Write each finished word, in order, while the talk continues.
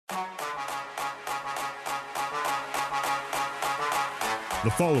The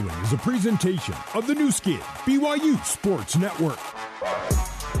following is a presentation of the new skin, BYU Sports Network.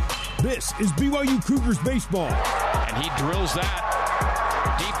 This is BYU Cougars baseball. And he drills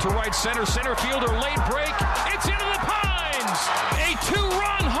that deep to right center. Center fielder, late break. It's into the Pines. A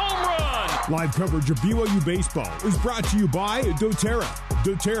two-run home run. Live coverage of BYU baseball is brought to you by doTERRA.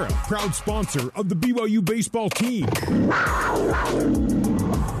 doTERRA, proud sponsor of the BYU baseball team.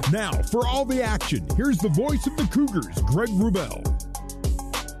 Now, for all the action, here's the voice of the Cougars, Greg Wrubell.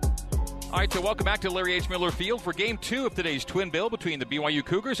 All right, so welcome back to Larry H. Miller Field for Game 2 of today's twin bill between the BYU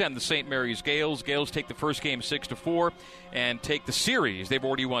Cougars and the St. Mary's Gales. Gales take the first game 6-4 and take the series. They've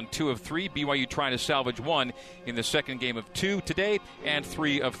already won 2 of 3. BYU trying to salvage 1 in the second game of 2 today and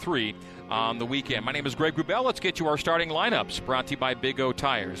 3 of 3 on the weekend. My name is Greg Wrubell. Let's get you our starting lineups, brought to you by Big O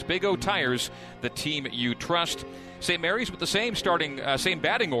Tires. Big O Tires, the team you trust. St. Mary's with the same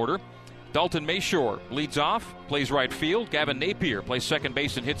batting order. Dalton Mayshore leads off, plays right field. Gavin Napier plays second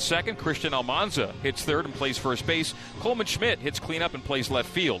base and hits second. Christian Almanza hits third and plays first base. Coleman Schmidt hits cleanup and plays left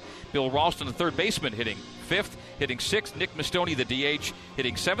field. Bill Ralston, the third baseman, hitting fifth. Hitting sixth, Nick Mastoni, the DH.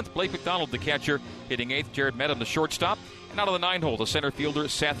 Hitting seventh, Blake McDonald, the catcher. Hitting eighth, Jared Medham, the shortstop. And out of the nine hole, the center fielder,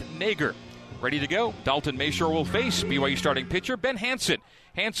 Seth Nager. Ready to go. Dalton Mayshore will face BYU starting pitcher Ben Hansen.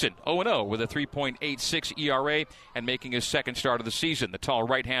 Hansen 0-0 with a 3.86 ERA and making his second start of the season. The tall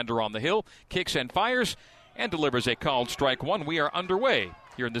right-hander on the hill kicks and fires and delivers a called strike one. We are underway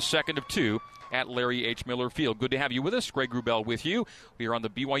here in the second of 2 at Larry H. Miller Field. Good to have you with us. Greg Wrubell with you. We are on the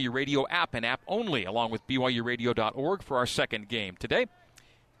BYU Radio app and app only, along with BYURadio.org for our second game today.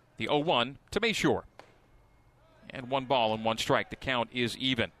 The 0-1 to Mayshore. And 1 ball and 1 strike. The count is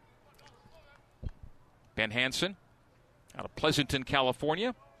even. Ben Hansen, out of Pleasanton,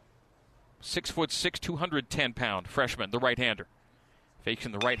 California. 6'6", 210-pound freshman, the right-hander.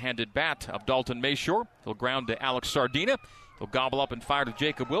 Facing the right-handed bat of Dalton Mayshore. He'll ground to Alex Sardina. He'll gobble up and fire to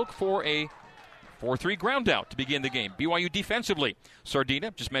Jacob Wilk for a 4-3 ground out to begin the game. BYU defensively.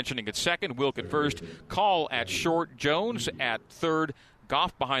 Sardina, just mentioning at second. Wilk at first. Call at short. Jones at third.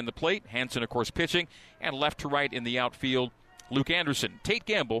 Goff behind the plate. Hansen, of course, pitching. And left to right in the outfield, Luke Anderson, Tate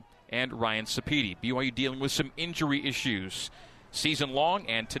Gamble, and Ryan Sapedi. BYU dealing with some injury issues season long,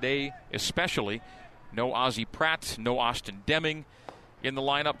 and today especially. No Ozzie Pratt, no Austin Deming in the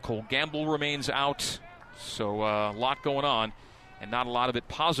lineup. Cole Gamble remains out. So a lot going on, and not a lot of it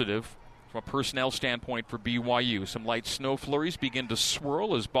positive from a personnel standpoint for BYU. Some light snow flurries begin to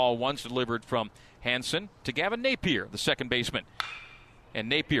swirl as ball one's delivered from Hansen to Gavin Napier, the second baseman. And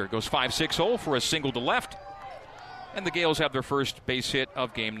Napier goes 5-6 hole for a single to left. And the Gales have their first base hit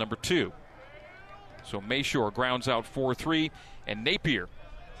of game number 2. So Mayshore grounds out 4-3, and Napier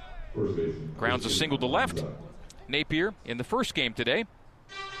grounds a single to left. Napier, in the first game today,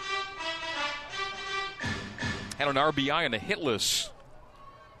 had an RBI and a hitless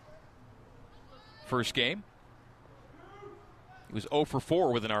first game. He was 0 for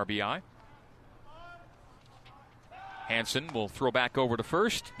 4 with an RBI. Hansen will throw back over to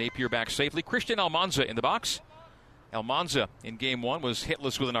first. Napier back safely. Christian Almanza in the box. Almanza in game 1 was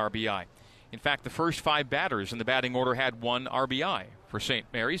hitless with an RBI. In fact, the first 5 batters in the batting order had 1 RBI for St.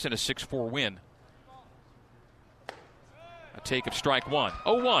 Mary's in a 6-4 win. A take of strike 1.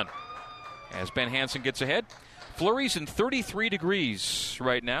 0-1 as Ben Hansen gets ahead. Flurries in 33 degrees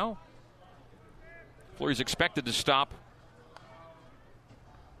right now. Flurries expected to stop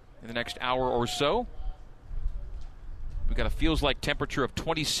in the next hour or so. We've got a feels-like temperature of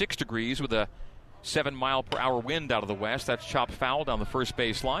 26 degrees with a 7-mile-per-hour wind out of the west. That's chopped foul down the first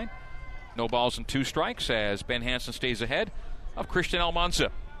base line. No balls and 2 strikes as Ben Hansen stays ahead of Christian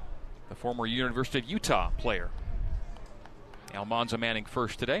Almanza, the former University of Utah player. Almanza manning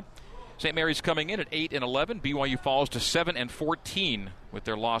first today. St. Mary's coming in at 8-11. BYU falls to 7-14 with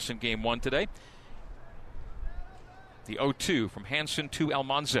their loss in game 1 today. The 0-2 from Hansen to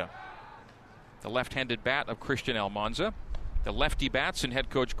Almanza. The left-handed bat of Christian Almanza. The lefty bats in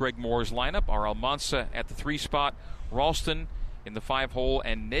head coach Greg Moore's lineup are Almanza at the 3 spot, Ralston in the 5 hole,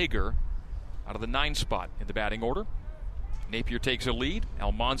 and Nager out of the 9 spot in the batting order. Napier takes a lead.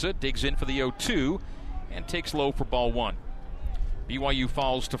 Almanza digs in for the 0-2 and takes low for ball 1. BYU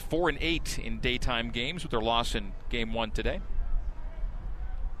falls to 4-8 in daytime games with their loss in game 1 today.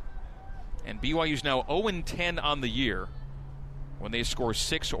 And BYU's now 0-10 on the year when they score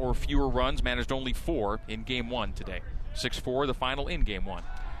 6 or fewer runs, managed only 4 in game 1 today. 6-4, the final in game 1.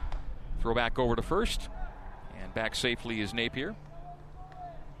 Throw back over to first, and back safely is Napier.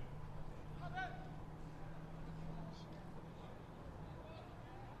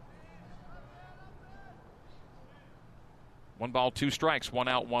 One ball, 2 strikes, 1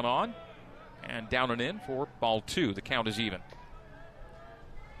 out, 1 on, and down and in for ball 2. The count is even.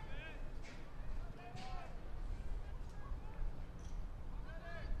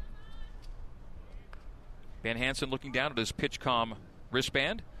 Ben Hansen looking down at his PitchCom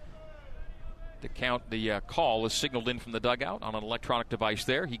wristband. The call is signaled in from the dugout on an electronic device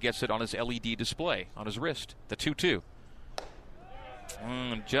there. He gets it on his LED display on his wrist. The 2-2.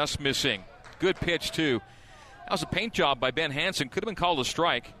 Just missing. Good pitch, too. That was a paint job by Ben Hansen. Could have been called a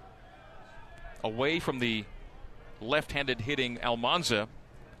strike. Away from the left-handed hitting Almanza.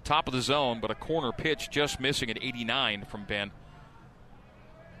 Top of the zone, but a corner pitch just missing at 89 from Ben.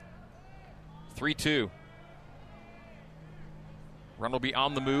 3-2. Run will be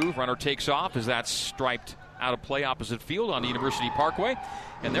on the move. Runner takes off as that's striped out of play opposite field on University Parkway.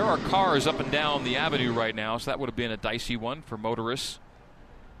 And there are cars up and down the avenue right now, so that would have been a dicey one for motorists.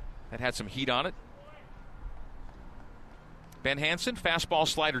 That had some heat on it. Ben Hansen, fastball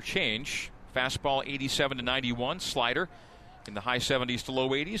slider change. Fastball 87 to 91, slider in the high 70s to low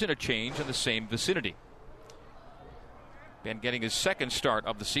 80s, and a change in the same vicinity. Ben getting his second start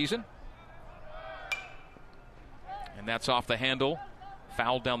of the season. And that's off the handle.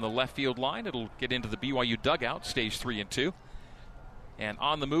 Fouled down the left field line. It'll get into the BYU dugout, stays 3-2. And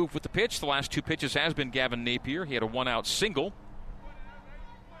on the move with the pitch, the last two pitches has been Gavin Napier. He had a one-out single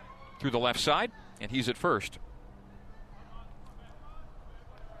through the left side, and he's at first.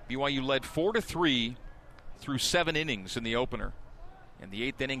 BYU led 4-3 through 7 innings in the opener. And the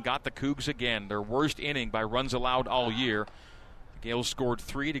 8th inning got the Cougs again, their worst inning by runs allowed all year. The Gales scored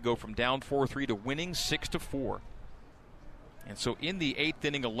 3 to go from down 4-3 to winning 6-4. And so in the 8th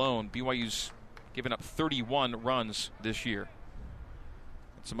inning alone, BYU's given up 31 runs this year.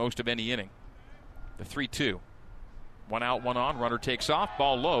 It's the most of any inning. The 3-2. 1 out, 1 on. Runner takes off.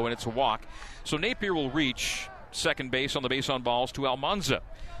 Ball low, and it's a walk. So Napier will reach second base on the base on balls to Almanza.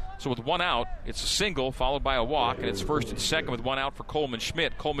 So with 1 out, it's a single followed by a walk, and it's first and second with 1 out for Coleman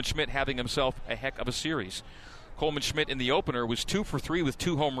Schmidt. Coleman Schmidt having himself a heck of a series. Coleman Schmidt in the opener was 2 for 3 with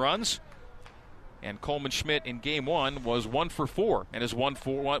 2 home runs. And Coleman Schmidt in game 1 was 1 for 4. And his one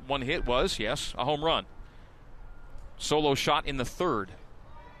hit was, yes, a home run. Solo shot in the 3rd.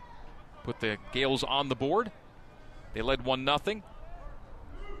 Put the Gales on the board. They led 1-0.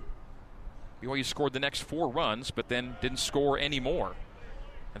 BYU scored the next 4 runs, but then didn't score any more.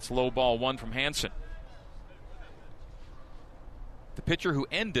 That's low ball 1 from Hansen. The pitcher who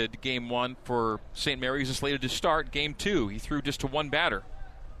ended game 1 for St. Mary's is slated to start game 2. He threw just to 1 batter.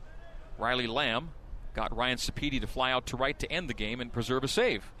 Riley Lamb got Ryan Sapedi to fly out to right to end the game and preserve a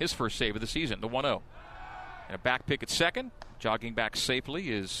save. His first save of the season, the 1-0. And a back pick at second. Jogging back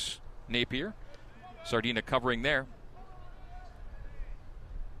safely is Napier. Sardina covering there.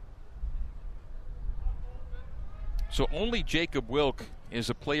 So only Jacob Wilk is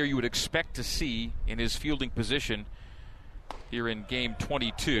a player you would expect to see in his fielding position here in game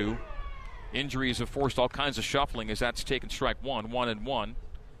 22. Injuries have forced all kinds of shuffling as that's taken strike 1, 1-1.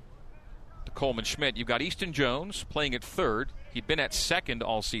 To Coleman Schmidt. You've got Easton Jones playing at third. He'd been at second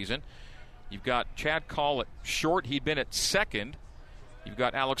all season. You've got Chad Call at short. He'd been at second. You've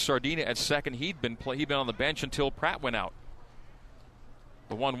got Alex Sardina at second. He'd been on the bench until Pratt went out.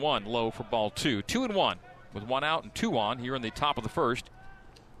 The 1-1 low for ball 2. 2-1 with 1 out and 2 on here in the top of the first.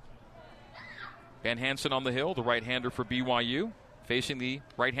 Ben Hansen on the hill, the right-hander for BYU, facing the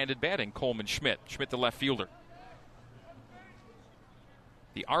right-handed batting Coleman Schmidt. Schmidt the left fielder.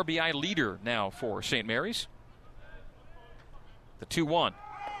 The RBI leader now for St. Mary's. The 2-1.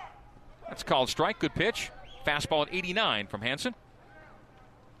 That's called strike. Good pitch. Fastball at 89 from Hansen.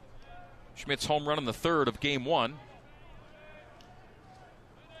 Schmidt's home run in the 3rd of game 1.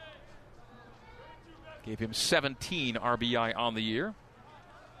 Gave him 17 RBI on the year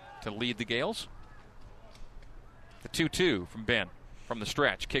to lead the Gales. The 2-2 from Ben from the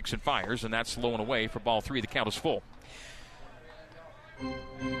stretch. Kicks and fires, and that's low and away for ball 3. The count is full.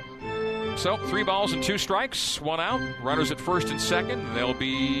 So 3 balls and 2 strikes, 1 out. Runners at first and second. They'll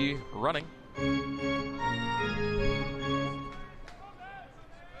be running.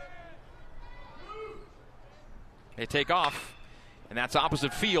 They take off, and that's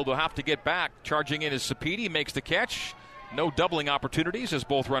opposite field. They'll have to get back. Charging in is Sapedi, makes the catch. No doubling opportunities as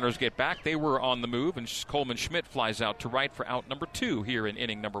both runners get back. They were on the move, and Coleman Schmidt flies out to right for out number 2 here in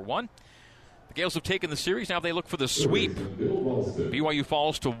inning number 1. The Gales have taken the series. Now they look for the sweep. BYU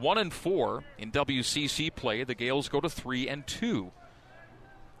falls to 1-4 in WCC play. The Gales go to 3-2.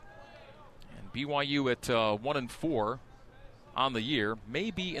 And BYU at 1-4 on the year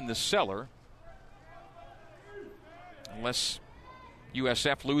may be in the cellar unless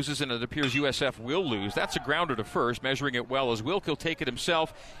USF loses, and it appears USF will lose. That's a grounder to first. Measuring it well as Wilk. He'll take it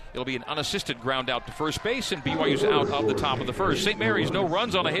himself. It'll be an unassisted ground out to first base, and BYU's out of the top of the first. St. Mary's, no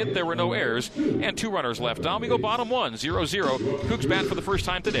runs on a hit. There were no errors, and 2 runners left on. We go bottom 1, 0-0. Cougs bat for the first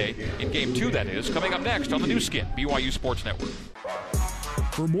time today, in Game 2, that is, coming up next on the new skin, BYU Sports Network.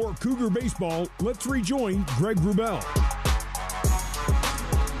 For more Cougar baseball, let's rejoin Greg Wrubell.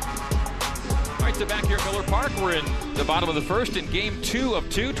 All right, so back here at Miller Park, we're in the bottom of the first in Game 2 of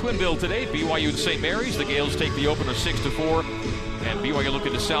 2, Twin Bill today. BYU and St. Mary's. The Gales take the opener 6-4, and BYU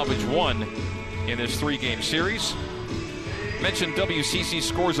looking to salvage 1 in this 3-game series. Mentioned WCC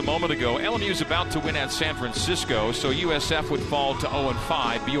scores a moment ago. LMU's about to win at San Francisco, so USF would fall to 0-5.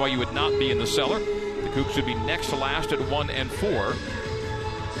 BYU would not be in the cellar. The Cougs would be next to last at 1-4.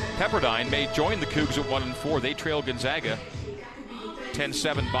 Pepperdine may join the Cougs at 1-4. They trail Gonzaga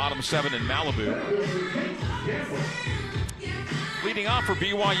 10-7, bottom 7 in Malibu. Leading off for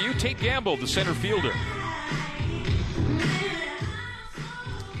BYU, Tate Gamble, the center fielder.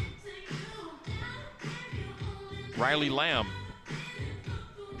 Riley Lamb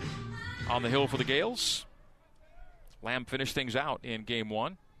on the hill for the Gales. Lamb finished things out in Game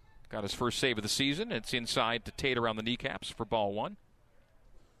 1. Got his first save of the season. It's inside to Tate around the kneecaps for ball 1.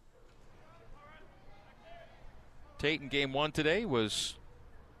 Tate in Game 1 today was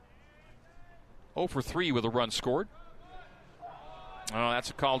 0 for 3 with a run scored. Oh, that's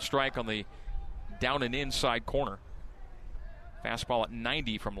a called strike on the down and inside corner. Fastball at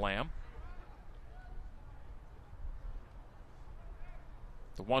 90 from Lamb.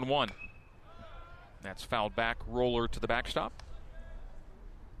 The 1-1. That's fouled back, roller to the backstop.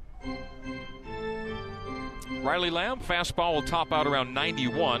 Riley Lamb, fastball will top out around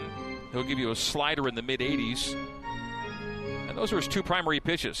 91. He'll give you a slider in the mid-80s. And those are his 2 primary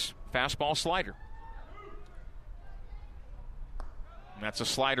pitches, fastball, slider. And that's a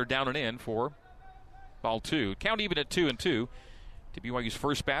slider down and in for ball 2. Count even at 2-2 to BYU's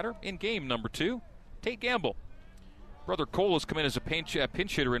first batter in game number 2, Tate Gamble. Brother Cole has come in as a pinch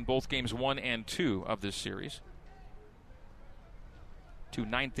hitter in both games 1 and 2 of this series. 2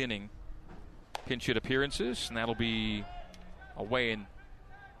 ninth-inning pinch hit appearances, and that'll be away and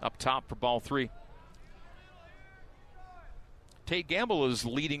up top for ball 3. Tate Gamble is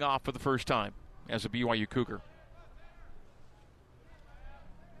leading off for the first time as a BYU Cougar.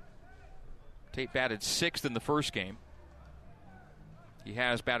 Tate batted 6th in the first game. He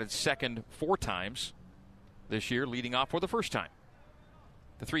has batted second 4 times this year, leading off for the first time.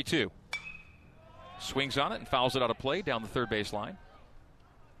 The 3-2. Swings on it and fouls it out of play down the third base line.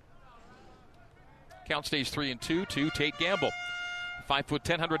 Count stays 3-2 to Tate Gamble.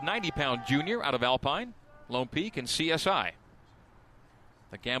 5'10", 190-pound junior out of Alpine, Lone Peak, and CSI.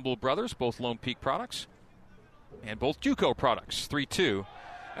 The Gamble brothers, both Lone Peak products, and both JUCO products. 3-2.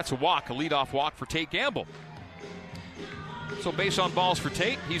 That's a walk, a leadoff walk for Tate Gamble. So base on balls for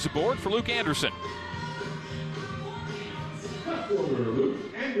Tate. He's aboard for Luke Anderson.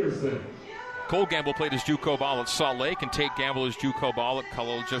 Cole Gamble played his JUCO ball at Salt Lake, and Tate Gamble his JUCO ball at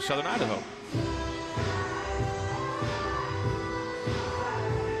College of Southern Idaho.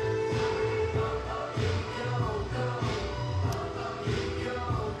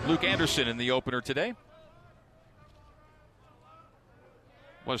 Luke Anderson in the opener today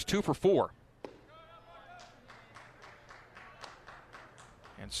was 2 for 4.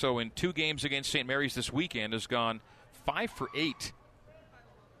 And so in 2 games against St. Mary's this weekend has gone 5 for 8.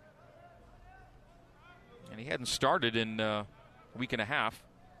 And he hadn't started in a week and a half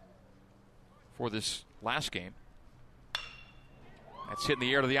for this last game. That's hitting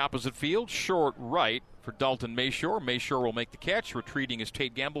the air to the opposite field. Short right for Dalton Mayshore. Mayshore will make the catch. Retreating is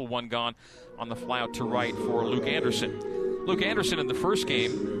Tate Gamble. 1 gone on the fly out to right for Luke Anderson. Luke Anderson in the first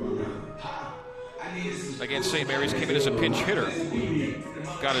game against St. Mary's came in as a pinch hitter.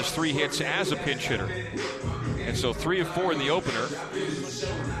 Got his 3 hits as a pinch hitter. And so 3 of 4 in the opener.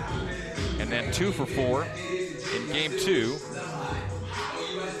 And then 2 for 4 in game 2.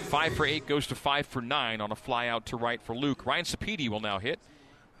 5 for 8 goes to 5 for 9 on a fly out to right for Luke. Ryan Sapedi will now hit.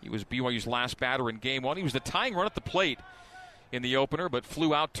 He was BYU's last batter in game 1. He was the tying run at the plate in the opener, but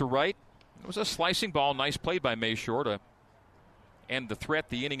flew out to right. It was a slicing ball. Nice play by Mayshore to end the threat,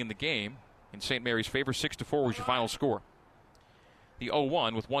 the inning in the game. In St. Mary's favor, 6-4 was your final score. The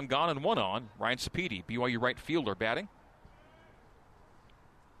 0-1 with 1 gone and 1 on. Ryan Sapedi, BYU right fielder, batting.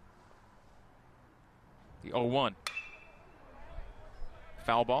 The 0-1.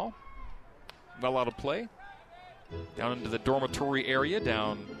 Foul ball. Well out of play. Down into the dormitory area,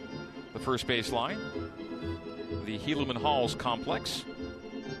 down the first base line. The Helaman Halls complex.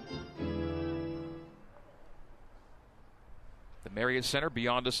 The Marriott Center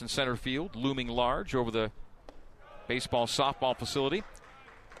beyond us in center field, looming large over the baseball softball facility.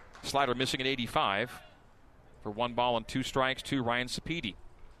 Slider missing at 85 for 1 ball and 2 strikes to Ryan Sapedi.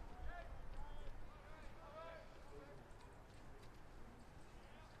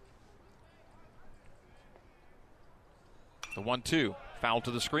 The 1-2, foul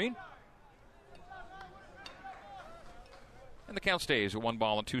to the screen. And the count stays at 1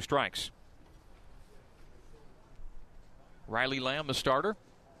 ball and 2 strikes. Riley Lamb, the starter,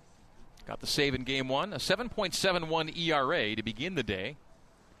 got the save in game 1. A 7.71 ERA to begin the day.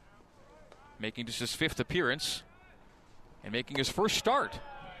 Making just his 5th appearance and making his first start.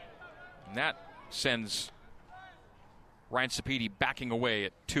 And that sends Ryan Sapedi backing away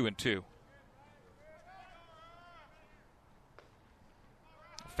at 2-2.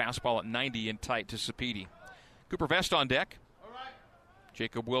 Fastball at 90 and tight to Sapedi. Cooper Vest on deck.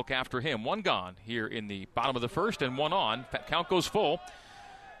 Jacob Wilk after him. 1 gone here in the bottom of the first and 1 on. Count goes full.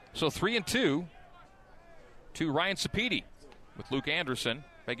 So 3-2 to Ryan Sapedi with Luke Anderson.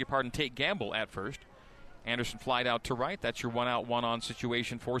 Beg your pardon, Tate Gamble at first. Anderson flied out to right. That's your 1 out, 1 on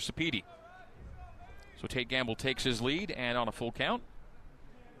situation for Sapedi. So Tate Gamble takes his lead and on a full count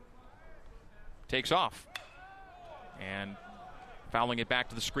takes off. And fouling it back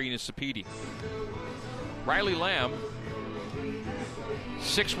to the screen is Sapedi. Riley Lamb,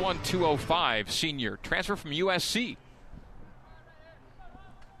 6'1", 205, senior. Transfer from USC.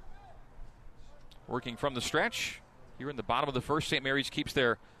 Working from the stretch. Here in the bottom of the first, St. Mary's keeps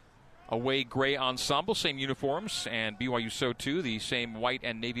their away gray ensemble. Same uniforms, and BYU so too. The same white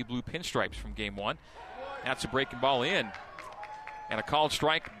and navy blue pinstripes from game 1. That's a breaking ball in. And a called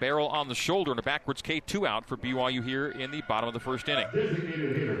strike, barrel on the shoulder, and a backwards K2 out for BYU here in the bottom of the first inning.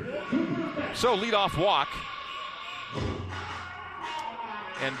 So leadoff walk.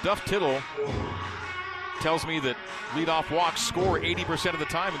 And Duff Tittle tells me that leadoff walks score 80% of the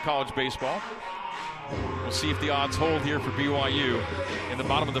time in college baseball. We'll see if the odds hold here for BYU. In the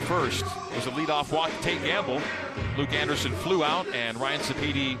bottom of the first, it was a leadoff walk to Tate Gamble. Luke Anderson flew out, and Ryan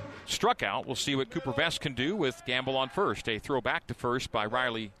Sapedi struck out. We'll see what Cooper Vest can do with Gamble on first. A throw back to first by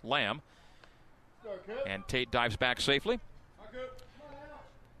Riley Lamb. And Tate dives back safely.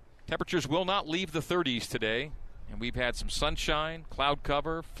 Temperatures will not leave the 30s today. And we've had some sunshine, cloud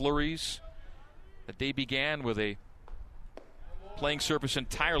cover, flurries. The day began with a playing surface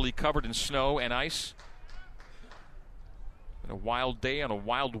entirely covered in snow and ice. Been a wild day and a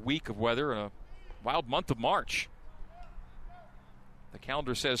wild week of weather and a wild month of March. The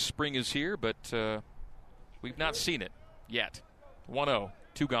calendar says spring is here, but we've not seen it yet. 1-0,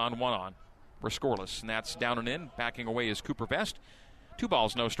 2 gone, 1 on. We're scoreless, and that's down and in. Backing away is Cooper Vest. 2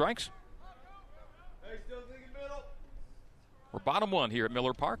 balls, no strikes. We're bottom 1 here at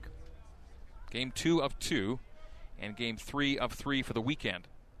Miller Park. Game 2 of 2 and game 3 of 3 for the weekend.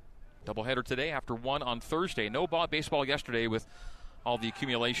 Doubleheader today after 1 on Thursday. No baseball yesterday with all the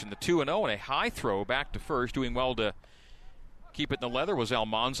accumulation. The 2-0 and a high throw back to first. Doing well to keep it in the leather was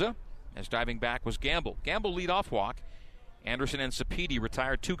Almanza, as diving back was Gamble. Gamble leadoff walk. Anderson and Sapedi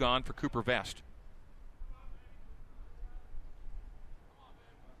retired. 2 gone for Cooper Vest.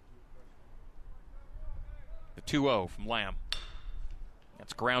 The 2-0 from Lamb.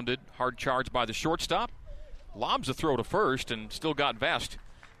 That's grounded. Hard charge by the shortstop. Lobs a throw to first and still got Vest.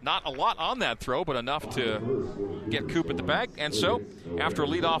 Not a lot on that throw, but enough to get Coop at the bag. And so, after a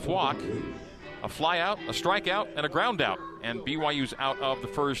leadoff walk, a fly out, a strikeout, and a ground out. And BYU's out of the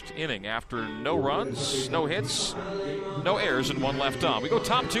first inning after no runs, no hits, no errors, and 1 left on. We go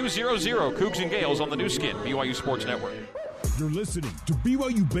top 2, 0-0. Cougs and Gales on the new skin, BYU Sports Network. You're listening to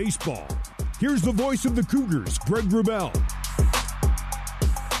BYU Baseball. Here's the voice of the Cougars, Greg Wrubell.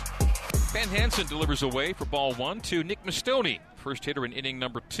 Ben Hansen delivers away for ball 1 to Nick Mastoni. First hitter in inning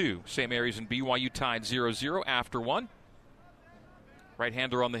number 2. St. Mary's and BYU tied 0-0 after 1.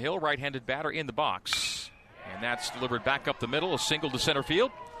 Right-hander on the hill, right-handed batter in the box. And that's delivered back up the middle, a single to center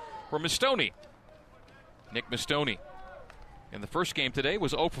field for Mastoni. Nick Mastoni in the first game today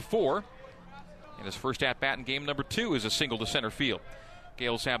was 0 for 4. And his first at-bat in game number 2 is a single to center field.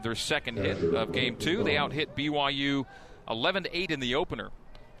 Gales have their second hit of game 2. They out-hit BYU 11-8 in the opener.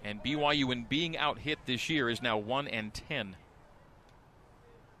 And BYU, in being out-hit this year, is now 1-10.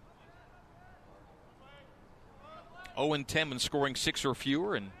 0-10 when scoring 6 or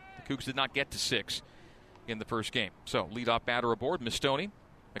fewer, and the Cougs did not get to 6 in the first game. So, leadoff batter aboard, Mastoni.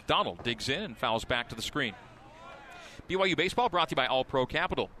 McDonald digs in and fouls back to the screen. BYU Baseball brought to you by All Pro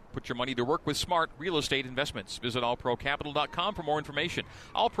Capital. Put your money to work with smart real estate investments. Visit allprocapital.com for more information.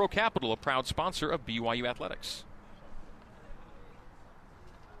 All Pro Capital, a proud sponsor of BYU Athletics.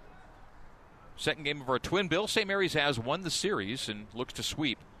 Second game of our twin bill. St. Mary's has won the series and looks to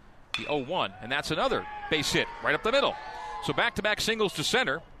sweep the 0-1. And that's another base hit right up the middle. So back-to-back singles to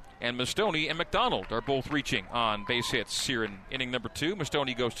center. And Mastoni and McDonald are both reaching on base hits here in inning number 2.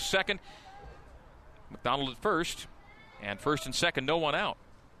 Mastoni goes to second. McDonald at first. And first and second, no one out.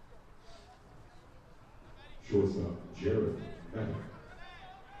 Shortstop, Jared Medham.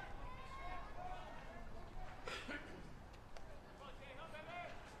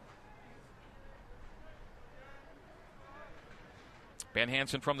 Ben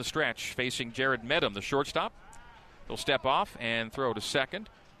Hansen from the stretch facing Jared Medham, the shortstop. He'll step off and throw to second.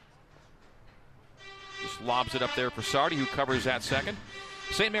 Just lobs it up there for Sardi, who covers at second.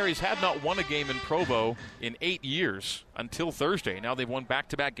 St. Mary's had not won a game in Provo in 8 years until Thursday. Now they've won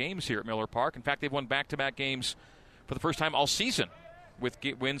back-to-back games here at Miller Park. In fact, they've won back-to-back games for the first time all season with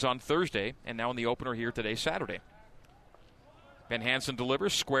wins on Thursday and now in the opener here today, Saturday. Ben Hansen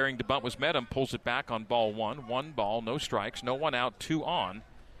delivers. Squaring to bunt was Medham. Pulls it back on ball 1. 1 ball, no strikes, no one out, 2 on.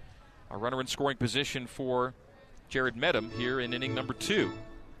 A runner in scoring position for Jared Medham here in inning number 2.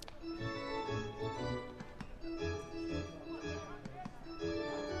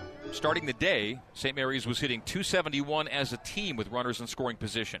 Starting the day, St. Mary's was hitting .271 as a team with runners in scoring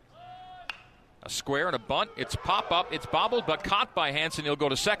position. A square and a bunt. It's pop-up. It's bobbled, but caught by Hansen. He'll go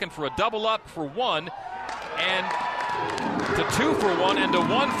to second for a double-up for 1. And to 2 for 1 and to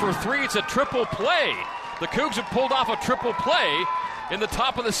 1 for 3. It's a triple play. The Cougs have pulled off a triple play in the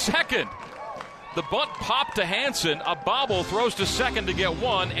top of the second. The bunt popped to Hansen. A bobble throws to second to get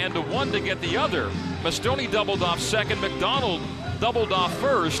 1 and to 1 to get the other. Mastoni doubled off second. McDonald doubled off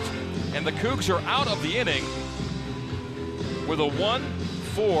first. And the Cougs are out of the inning with a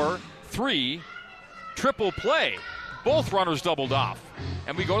 1-4-3 triple play. Both runners doubled off.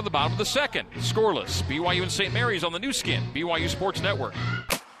 And we go to the bottom of the second. Scoreless. BYU and St. Mary's on the new skin. BYU Sports Network.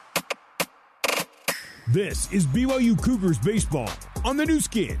 This is BYU Cougars baseball on the new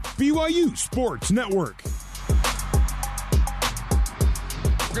skin. BYU Sports Network.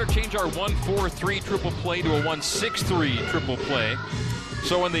 We're going to change our 1-4-3 triple play to a 1-6-3 triple play.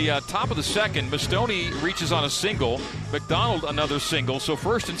 So in the top of the second, Mastoni reaches on a single. McDonald another single. So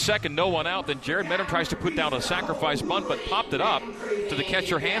first and second, no one out. Then Jared Medham tries to put down a sacrifice bunt, but popped it up to the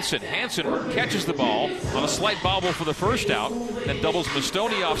catcher Hansen. Hansen catches the ball on a slight bobble for the first out. Then doubles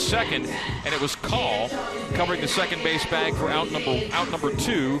Mastoni off second, and it was Call covering the second base bag for out number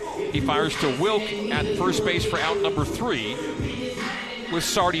 2. He fires to Wilk at first base for out number 3. With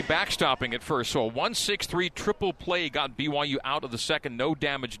Sardi backstopping at first. So a 1-6-3 triple play got BYU out of the second. No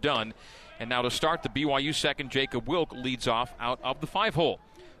damage done. And now to start the BYU second, Jacob Wilk leads off out of the 5-hole.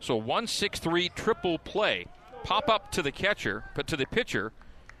 So 1-6-3 triple play. Pop up to the catcher, but to the pitcher,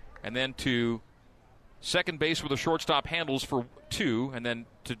 and then to second base where the shortstop handles for 2, and then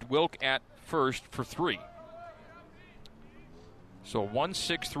to Wilk at first for 3. So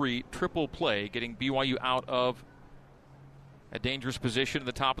 1-6-3 triple play getting BYU out of a dangerous position in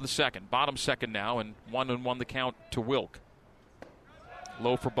the top of the second. Bottom second now, and 1-1 the count to Wilk.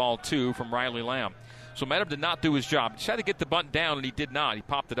 Low for ball 2 from Riley Lamb. So Medham did not do his job. He just had to get the bunt down, and he did not. He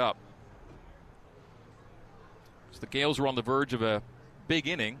popped it up. So the Gales were on the verge of a big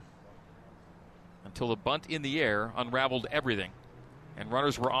inning until the bunt in the air unraveled everything. And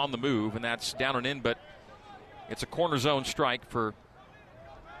runners were on the move, and that's down and in, but it's a corner zone strike for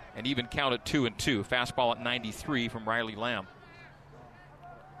an even count at 2-2. Fastball at 93 from Riley Lamb.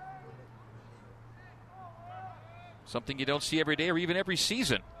 Something you don't see every day or even every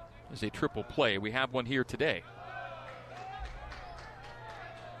season is a triple play. We have one here today.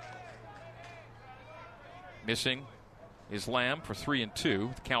 Missing is Lamb for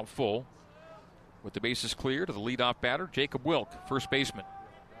 3-2. The count full. With the bases clear to the leadoff batter, Jacob Wilk, first baseman.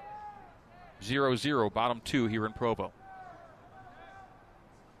 0-0, bottom 2 here in Provo.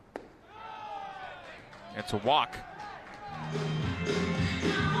 It's a walk.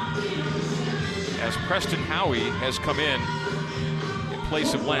 As Preston Howie has come in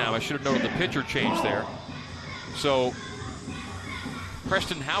place of Lamb. I should have noted the pitcher change there. So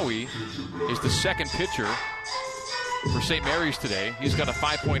Preston Howie is the second pitcher for St. Mary's today. He's got a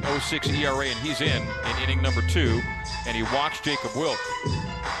 5.06 ERA, and he's in inning number 2, and he walks Jacob Wilk.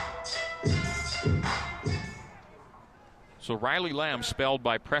 So Riley Lamb spelled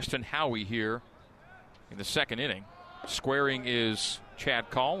by Preston Howie here in the second inning. Squaring is Chad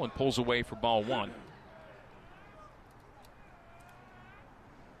Call and pulls away for ball 1.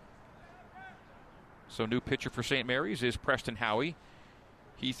 So new pitcher for St. Mary's is Preston Howie.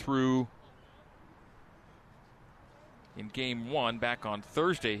 He threw in game 1 back on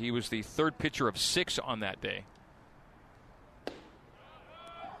Thursday. He was the third pitcher of 6 on that day.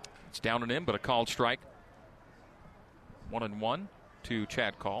 It's down and in, but a called strike. 1-1 to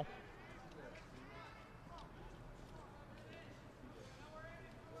Chad Call.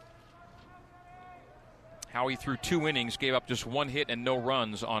 Howie threw 2 innings, gave up just 1 hit and no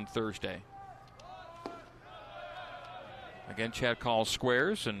runs on Thursday. Again, Chad Call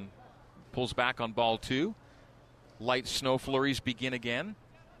squares and pulls back on ball 2. Light snow flurries begin again.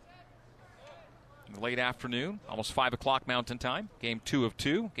 In the late afternoon, almost 5 o'clock Mountain Time. Game 2 of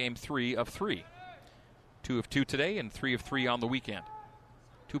 2, game 3 of 3. 2 of 2 today and 3 of 3 on the weekend.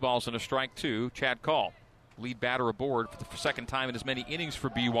 2 balls and a strike to Chad Call. Lead batter aboard for the second time in as many innings for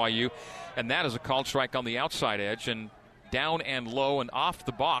BYU. And that is a called strike on the outside edge. And down and low and off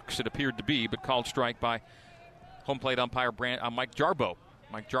the box it appeared to be, but called strike by home plate umpire Mike Jarbo.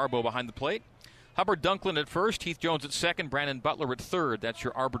 Mike Jarbo behind the plate. Hubbard Dunklin at first, Heath Jones at second, Brandon Butler at third. That's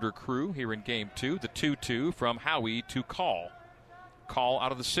your arbiter crew here in game 2. The 2-2 from Howie to Call. Call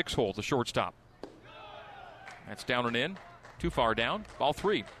out of the 6 hole, the shortstop. That's down and in. Too far down. Ball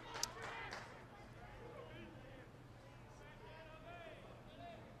 3.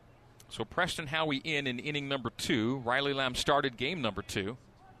 So Preston Howie in inning number 2. Riley Lamb started game number 2.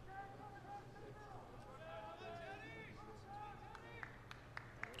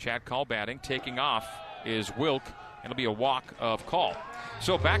 Chad Call batting. Taking off is Wilk. It'll be a walk of Call.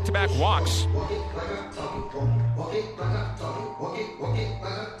 So back-to-back walks.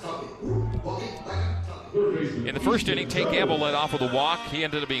 In the first inning, Tate Gamble led off with a walk. He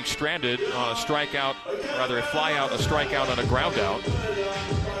ended up being stranded on a strikeout, rather a flyout, a strikeout, and a ground out.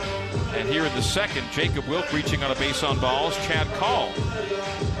 And here in the second, Jacob Wilk reaching on a base on balls. Chad Call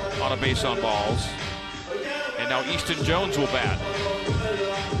on a base on balls. And now Easton Jones will bat.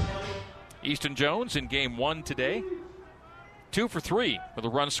 Easton Jones in game 1 today. 2 for 3 with a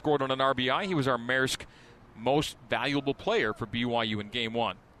run scored on an RBI. He was our Maersk most valuable player for BYU in game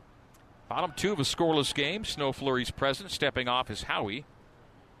 1. Bottom 2 of a scoreless game. Snow flurries present. Stepping off is Howie.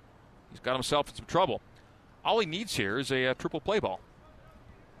 He's got himself in some trouble. All he needs here is a triple play ball.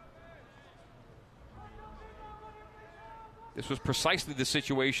 This was precisely the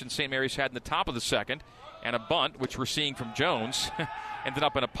situation St. Mary's had in the top of the second. And a bunt, which we're seeing from Jones, ended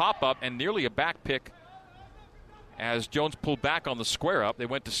up in a pop-up and nearly a back pick as Jones pulled back on the square-up. They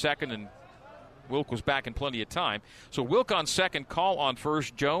went to second, and Wilk was back in plenty of time. So Wilk on second, Call on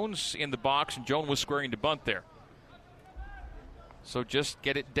first, Jones in the box, and Jones was squaring to bunt there. So just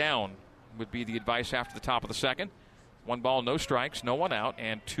get it down would be the advice after the top of the second. 1 ball, no strikes, no one out,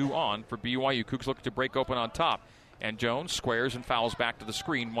 and 2 on for BYU. Cougs looking to break open on top. And Jones squares and fouls back to the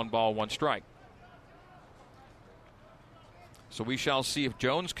screen. 1 ball, 1 strike. So we shall see if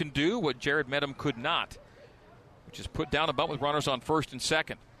Jones can do what Jared Medham could not, which is put down a bunt with runners on first and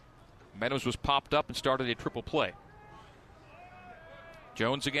second. Meadows was popped up and started a triple play.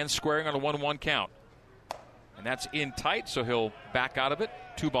 Jones again squaring on a 1-1 count. And that's in tight, so he'll back out of it.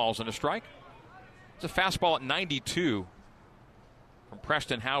 2 balls and a strike. It's a fastball at 92 from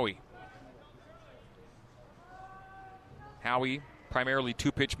Preston Howie. Howie, primarily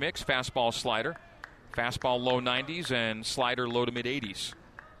 2-pitch mix, fastball, slider. Fastball low 90s and slider low to mid 80s.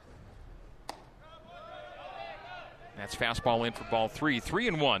 That's fastball in for ball 3.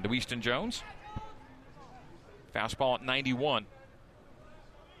 3-1 to Easton Jones. Fastball at 91.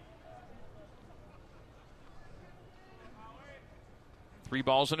 Three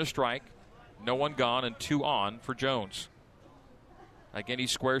balls and a strike. No one gone and 2 on for Jones. Again, he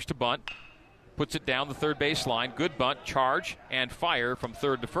squares to bunt. Puts it down the third baseline. Good bunt, charge, and fire from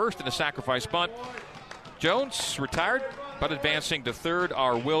third to first in a sacrifice bunt. Jones retired, but advancing to third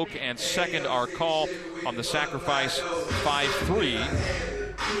are Wilk and second are Call on the sacrifice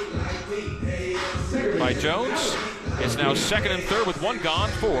 5-3 by Jones. It's now second and third with 1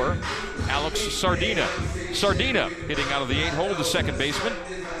 gone for Alex Sardina. Sardina hitting out of the 8 hole, the second baseman.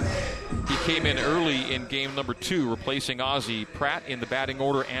 He came in early in game number 2, replacing Ozzie Pratt in the batting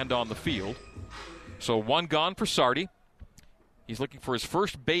order and on the field. So 1 gone for Sardi. He's looking for his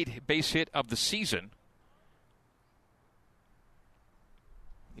first base hit of the season.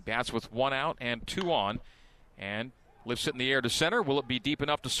 He bats with 1 out and 2 on and lifts it in the air to center. Will it be deep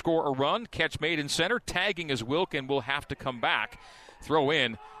enough to score a run? Catch made in center. Tagging is Wilk and will have to come back. Throw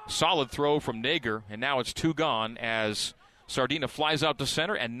in. Solid throw from Nager, and now it's 2 gone as Sardina flies out to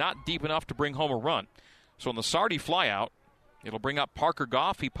center and not deep enough to bring home a run. So on the Sardi flyout, it'll bring up Parker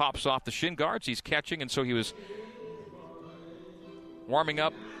Goff. He pops off the shin guards. He's catching, and so he was warming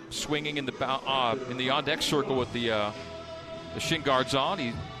up, swinging in the on-deck circle with the shin guards on.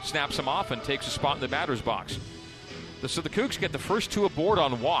 He snaps them off and takes a spot in the batter's box. So the Cougs get the first 2 aboard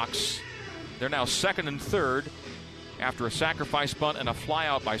on walks. They're now second and third, after a sacrifice bunt and a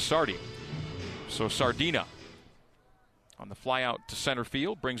flyout by Sardi. So Sardina on the flyout to center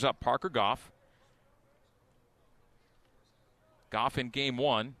field brings up Parker Goff. Goff in game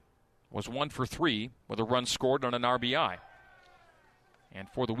 1 was 1 for 3 with a run scored on an RBI. And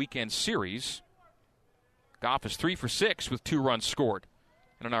for the weekend series, Goff is 3 for 6 with 2 runs scored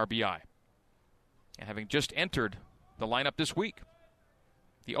and an RBI. And having just entered the lineup this week,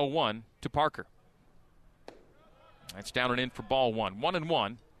 the 0-1 to Parker. That's down and in for ball 1.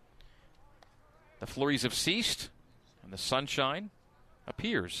 1-1. The flurries have ceased, and the sunshine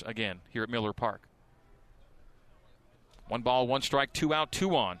appears again here at Miller Park. 1 ball, 1 strike, 2 out,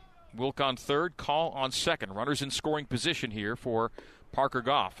 2 on. Wilk on third, Call on second. Runners in scoring position here for Parker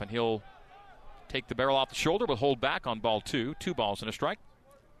Goff, and he'll take the barrel off the shoulder, but hold back on ball 2. 2 balls and a strike.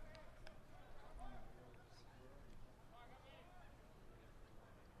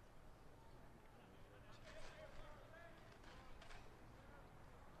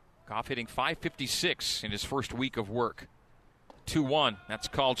 Goff hitting .556 in his first week of work. 2-1, that's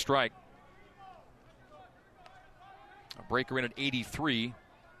called strike. A breaker in at 83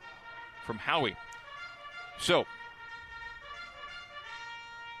 from Howie. So,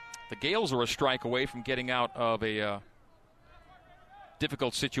 the Gales are a strike away from getting out of a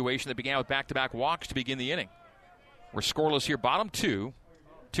difficult situation that began with back-to-back walks to begin the inning. We're scoreless here, bottom 2.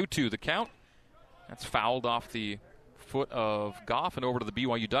 2-2 the count. That's fouled off the foot of Goff and over to the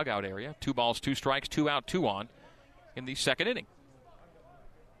BYU dugout area. 2 balls, 2 strikes, 2 out, 2 on in the second inning.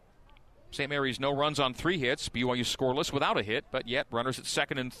 St. Mary's no runs on 3 hits. BYU scoreless without a hit, but yet runners at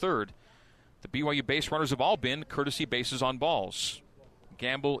second and third. The BYU base runners have all been courtesy bases on balls.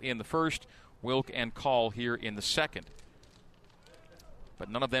 Gamble in the first, Wilk and Call here in the second. But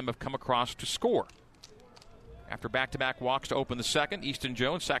none of them have come across to score. After back-to-back walks to open the second, Easton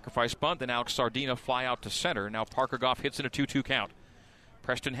Jones sacrifice bunt, then Alex Sardina fly out to center. Now Parker Goff hits in a 2-2 count.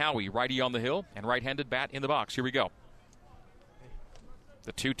 Preston Howie, righty on the hill, and right-handed bat in the box. Here we go.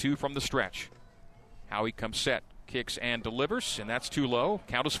 The 2-2 from the stretch. Howie comes set, kicks and delivers, and that's too low.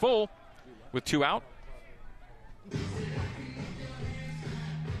 Count is full with 2 out.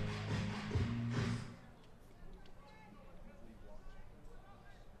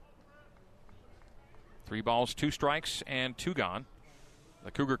 Three balls, 2 strikes, and 2 gone.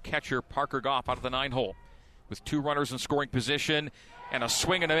 The Cougar catcher, Parker Goff, out of the 9-hole with 2 runners in scoring position and a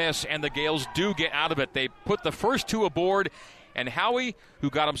swing and a miss, and the Gales do get out of it. They put the first 2 aboard, and Howie, who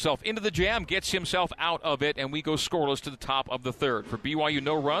got himself into the jam, gets himself out of it, and we go scoreless to the top of the third. For BYU,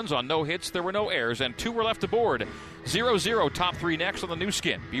 no runs on no hits. There were no errors, and 2 were left aboard. 0-0, top 3 next on the new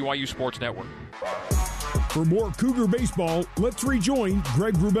skin, BYU Sports Network. For more Cougar baseball, let's rejoin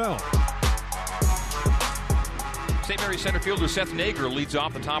Greg Wrubell. St. Mary's center fielder Seth Nager leads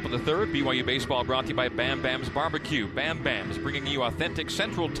off the top of the third. BYU baseball brought to you by Bam Bam's Barbecue. Bam Bam's bringing you authentic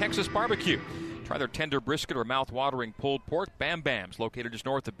Central Texas barbecue. Try their tender brisket or mouth-watering pulled pork. Bam Bam's, located just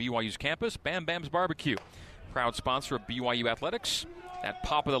north of BYU's campus. Bam Bam's Barbecue, proud sponsor of BYU Athletics. That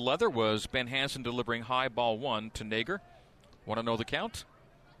pop of the leather was Ben Hansen delivering high ball 1 to Nager. Want to know the count?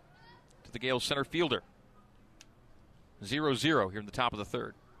 To the Gales center fielder. 0-0 here in the top of the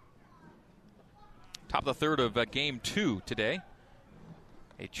third. Top of the third of game 2 today.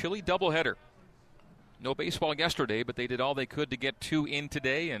 A chilly doubleheader. No baseball yesterday, but they did all they could to get 2 in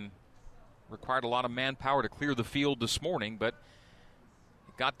today and required a lot of manpower to clear the field this morning, but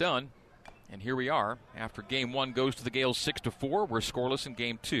it got done. And here we are. After game 1 goes to the Gales 6-4, we're scoreless in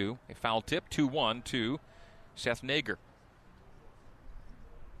game 2. A foul tip, 2-1 to Seth Nager.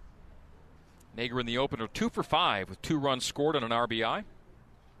 Nager in the opener, 2 for 5 with 2 runs scored on an RBI.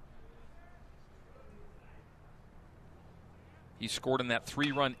 He scored in that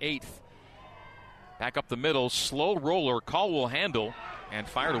 3-run 8th. Back up the middle, slow roller, Call will handle, and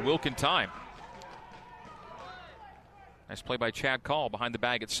fire to Wilk in time. Nice play by Chad Call behind the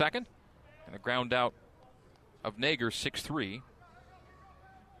bag at second. And a ground out of Nager, 6-3.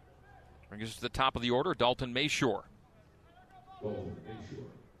 Brings us to the top of the order, Dalton Mayshore.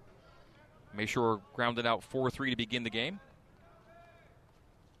 Mayshore grounded out 4-3 to begin the game.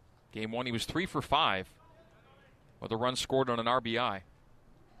 Game 1, he was 3 for 5 with a run scored on an RBI.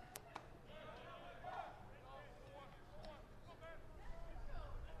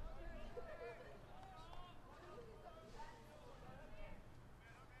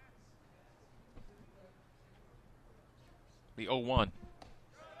 The 0-1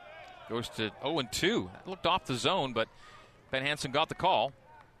 goes to 0-2. That looked off the zone, but Ben Hansen got the call.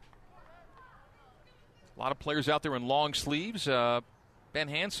 A lot of players out there in long sleeves. Ben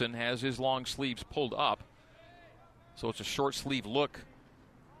Hansen has his long sleeves pulled up. So it's a short sleeve look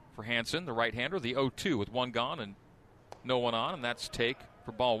for Hansen, the right-hander. The 0-2 with 1 gone and No one on, and that's take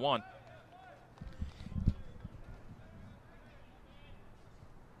for ball one.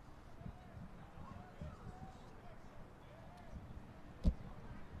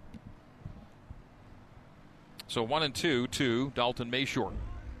 So 1-2 to Dalton Mayshore.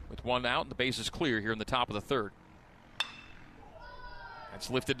 With one out, and the base is clear here in the top of the third. That's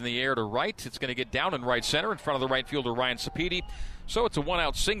lifted in the air to right. It's going to get down in right center in front of the right fielder, Ryan Sapedi. So it's a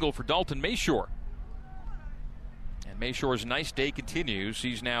one-out single for Dalton Mayshore. And Mayshore's nice day continues.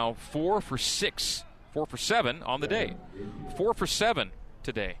 He's now 4 for 7 on the day. 4 for 7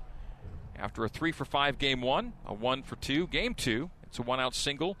 today. After a 3 for 5 game one, a 1 for 2 game two, it's a one-out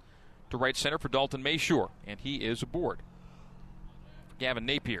single to right center for Dalton Mayshore, and he is aboard. Gavin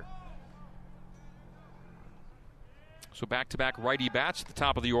Napier. So back-to-back righty bats at the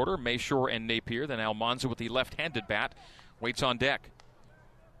top of the order, Mayshore and Napier. Then Almanza with the left-handed bat waits on deck.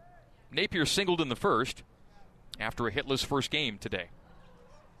 Napier singled in the first after a hitless first game today.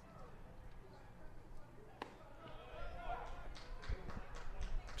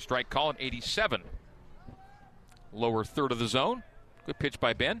 Strike call at 87. Lower third of the zone. Good pitch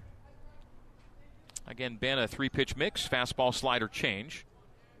by Ben. Again, Ben, a 3-pitch mix, fastball, slider, change.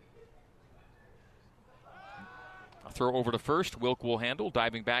 A throw over to first. Wilk will handle.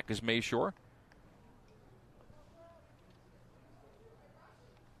 Diving back is Mayshore.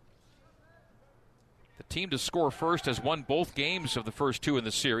 The team to score first has won both games of the first two in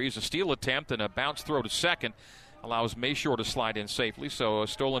the series. A steal attempt and a bounce throw to second allows Mayshore to slide in safely. So a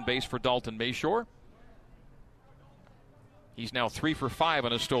stolen base for Dalton Mayshore. He's now 3 for 5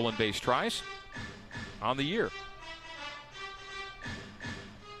 on his stolen base tries on the year.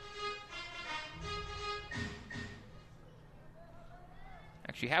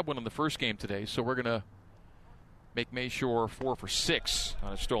 Actually had one in the first game today, so we're going to make Mayshore 4 for 6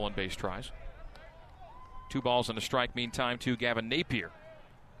 on his stolen base tries. 2 balls and a strike meantime to Gavin Napier.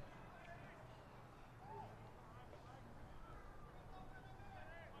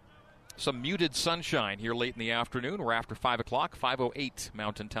 Some muted sunshine here late in the afternoon. We're after 5 o'clock, 5:08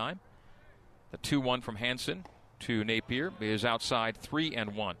 Mountain Time. The 2-1 from Hansen to Napier is outside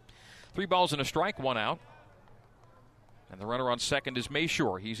 3-1. 3 balls and a strike, 1 out. And the runner on second is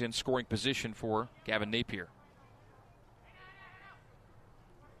Mayshore. He's in scoring position for Gavin Napier.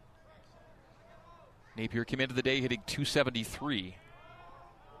 Napier came into the day hitting .273.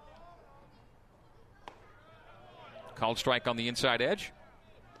 Called strike on the inside edge.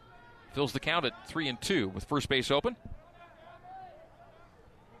 Fills the count at 3-2 with first base open.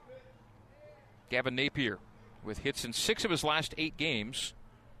 Gavin Napier with hits in 6 of his last 8 games.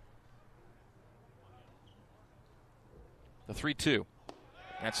 The 3-2.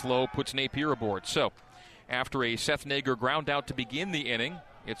 That's low, puts Napier aboard. So, after a Seth Nager ground out to begin the inning,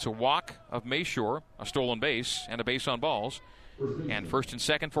 it's a walk of Mayshore, a stolen base, and a base on balls. And first and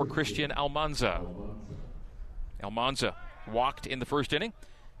second for Christian Almanza. Almanza walked in the first inning.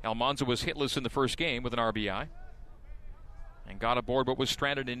 Almanza was hitless in the first game with an RBI. And got aboard but was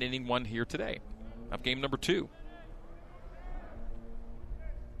stranded in inning 1 here today of game number 2.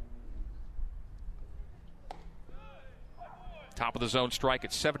 Top of the zone strike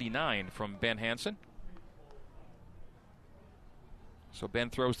at 79 from Ben Hansen. So Ben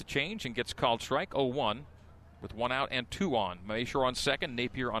throws the change and gets called strike. 0-1 with 1 out and 2 on. Mayshore on second,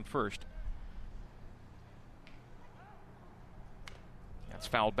 Napier on first. That's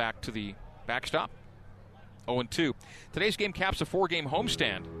fouled back to the backstop. 0-2. Today's game caps a 4-game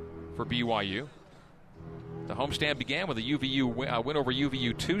homestand for BYU. The homestand began with a UVU win over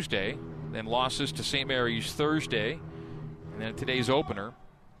UVU Tuesday, then losses to St. Mary's Thursday, and then today's opener.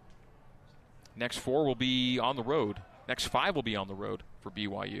 Next 4 will be on the road. Next 5 will be on the road for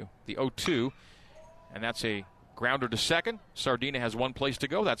BYU. The 0-2, and that's a grounder to second. Sardina has 1 place to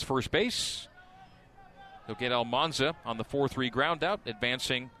go. That's first base. He'll get Almanza on the 4-3 ground out,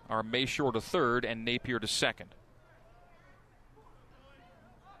 advancing our Mayshore to third and Napier to second.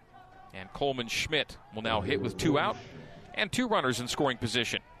 And Coleman Schmidt will now hit with 2 out and 2 runners in scoring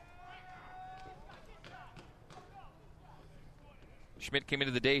position. Schmidt came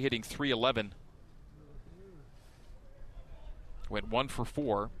into the day hitting .311. Went 1 for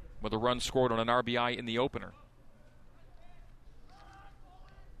 4 with a run scored on an RBI in the opener.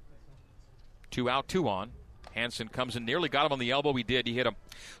 2 out, 2 on. Hansen comes in, nearly got him on the elbow. He did. He hit him.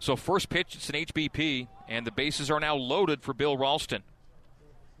 So first pitch, it's an HBP, and the bases are now loaded for Bill Ralston.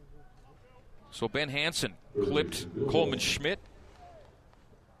 So Ben Hansen clipped Coleman Schmidt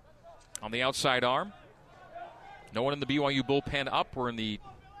on the outside arm. No one in the BYU bullpen up. We're in the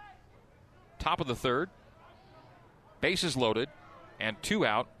top of the third. Bases loaded, and 2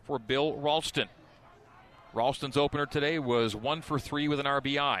 out for Bill Ralston. Ralston's opener today was 1 for 3 with an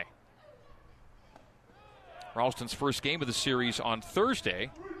RBI. Ralston's first game of the series on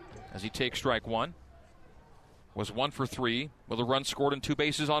Thursday, as he takes strike one, was 1 for 3 with a run scored and 2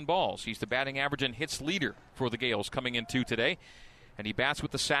 bases on balls. He's the batting average and hits leader for the Gales coming into today. And he bats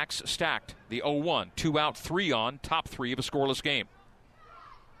with the sacks stacked. The 0-1, 2 out, 3 on, top 3 of a scoreless game.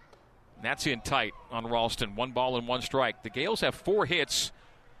 And that's in tight on Ralston. 1 ball and 1 strike. The Gales have 4 hits,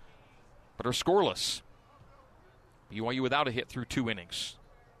 but are scoreless. BYU without a hit through 2 innings.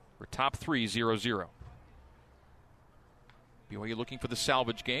 We're top 3, 0-0. BYU looking for the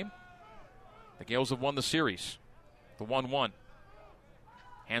salvage game. The Gales have won the series. The 1-1.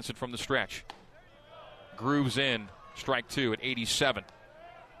 Hansen from the stretch. Grooves in. Strike 2 at 87.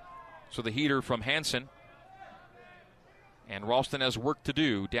 So the heater from Hansen. And Ralston has work to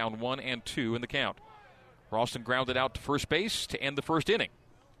do, down 1 and 2 in the count. Ralston grounded out to first base to end the first inning.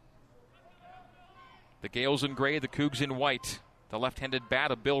 The Gales in gray, the Cougs in white. The left-handed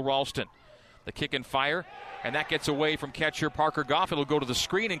bat of Bill Ralston. The kick and fire, and that gets away from catcher Parker Goff. It'll go to the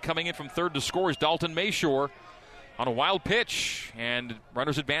screen, and coming in from third to score is Dalton Mayshore on a wild pitch. And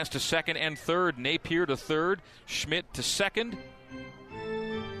runners advance to second and third. Napier to third, Schmidt to second.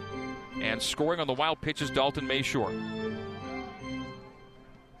 And scoring on the wild pitch is Dalton Mayshore.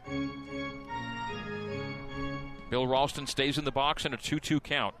 Bill Ralston stays in the box in a 2-2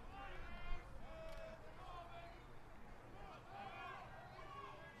 count.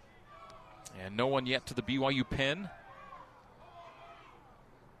 And no one yet to the BYU pen.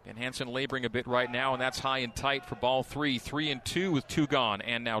 And Hansen laboring a bit right now, and that's high and tight for ball 3. 3 and 2 with 2 gone,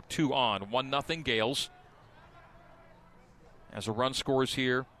 and now 2 on. 1-0 Gales. As a run scores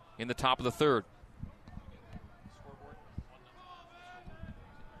here in the top of the third.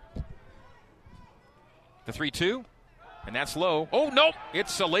 The 3-2, and that's low. Oh, no,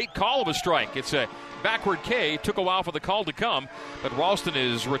 it's a late call of a strike. It's a backward K. Took a while for the call to come, but Ralston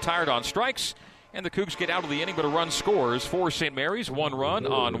is retired on strikes, and the Cougs get out of the inning, but a run scores for St. Mary's. 1 run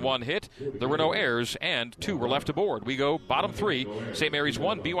on 1 hit. There were no errors, and 2 were left aboard. We go bottom 3. St. Mary's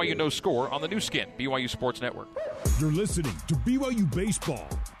 1, BYU no score on the new skin, BYU Sports Network. You're listening to BYU Baseball.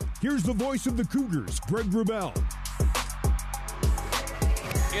 Here's the voice of the Cougars, Greg Wrubell.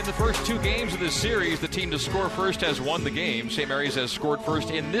 In the first 2 games of this series, the team to score first has won the game. St. Mary's has scored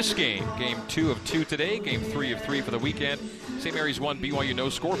first in this game. Game 2 of 2 today, game 3 of 3 for the weekend. St. Mary's 1, BYU no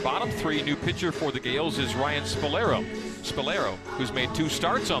score. Bottom 3, new pitcher for the Gales is Ryan Spolero. Spolero, who's made 2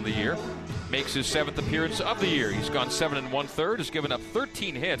 starts on the year, makes his 7th appearance of the year. He's gone 7 1/3, has given up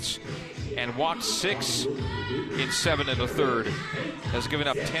 13 hits, and walked 6 in 7 1/3. Has given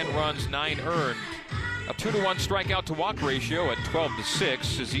up 10 runs, 9 earned. A 2-to-1 strikeout to walk ratio at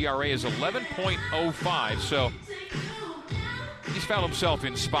 12-6. His ERA is 11.05, so he's found himself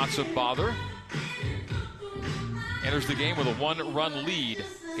in spots of bother. Enters the game with a 1-run lead.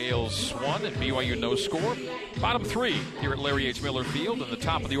 Gales 1 and BYU no score. Bottom 3 here at Larry H. Miller Field, and the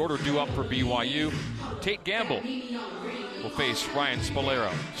top of the order due up for BYU. Tate Gamble will face Ryan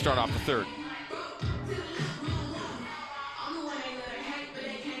Spolero. Start off the third.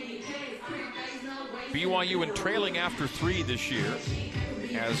 BYU in trailing after 3 this year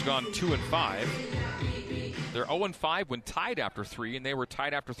has gone 2-5. They're 0-5 when tied after 3, and they were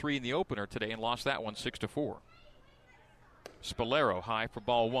tied after 3 in the opener today and lost that one 6-4. Spolero high for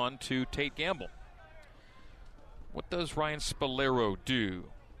ball 1 to Tate Gamble. What does Ryan Spolero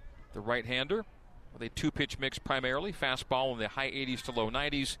do? The right-hander with a 2-pitch mix primarily, fastball in the high 80s to low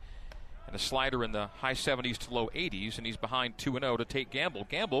 90s, and a slider in the high 70s to low 80s, and he's behind 2-0 to Tate Gamble.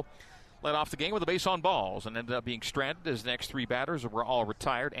 Gamble led off the game with a base on balls and ended up being stranded. His next 3 batters were all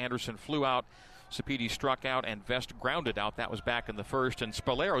retired. Anderson flew out, Sapedi struck out, and Vest grounded out. That was back in the first, and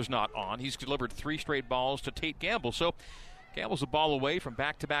Spolero's not on. He's delivered 3 straight balls to Tate Gamble. So Gamble's a ball away from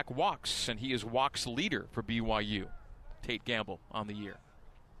back-to-back walks, and he is walks leader for BYU. Tate Gamble on the year.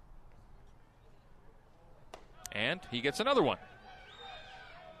 And he gets another one.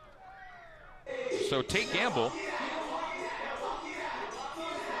 So Tate Gamble,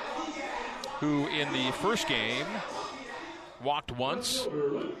 who in the first game walked once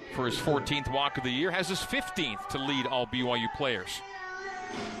for his 14th walk of the year, has his 15th to lead all BYU players.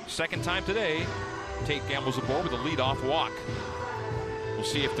 Second time today, Tate Gamble's aboard with a leadoff walk. We'll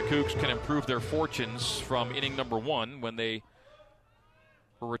see if the Cougs can improve their fortunes from inning number 1 when they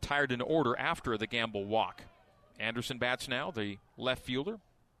were retired in order after the Gamble walk. Anderson bats now, the left fielder,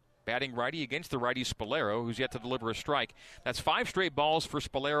 batting righty against the righty Spolero, who's yet to deliver a strike. That's 5 straight balls for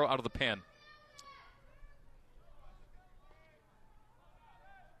Spolero out of the pen.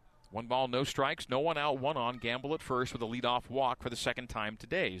 1 ball, no strikes, no one out, 1 on. Gamble at first with a leadoff walk for the second time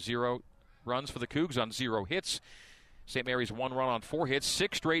today. 0 runs for the Cougs on 0 hits. St. Mary's 1 run on 4 hits.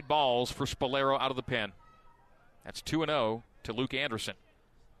 6 straight balls for Spolero out of the pen. That's 2-0 to Luke Anderson.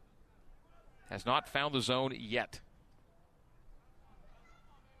 Has not found the zone yet.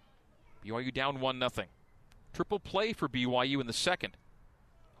 BYU down 1-0. Triple play for BYU in the second.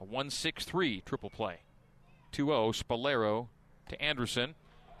 A 1-6-3 triple play. 2-0 Spolero to Anderson.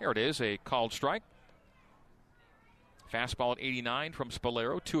 Here it is, a called strike. Fastball at 89 from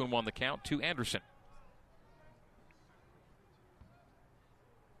Spolero. 2-1 the count to Anderson.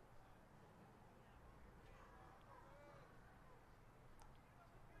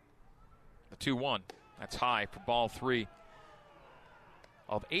 The 2-1. That's high for ball 3.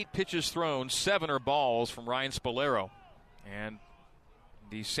 Of 8 pitches thrown, 7 are balls from Ryan Spolero. And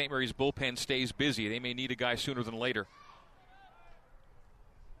the St. Mary's bullpen stays busy. They may need a guy sooner than later.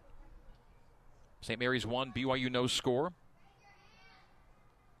 St. Mary's 1, BYU no score.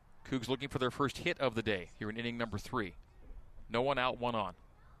 Cougs looking for their first hit of the day here in inning number 3. No one out, 1 on.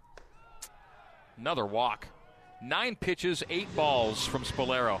 Another walk. 9 pitches, 8 balls from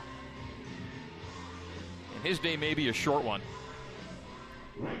Spolero. And his day may be a short one.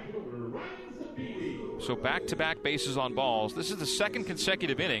 So back-to-back bases on balls. This is the second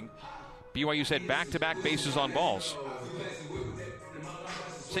consecutive inning. BYU's had back-to-back bases on balls.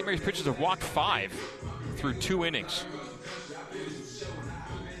 St. Mary's pitchers have walked 5 through 2 innings.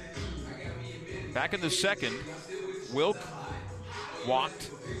 Back in the second, Wilk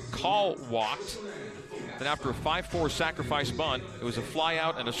walked, Call walked. Then after a 5-4 sacrifice bunt, it was a fly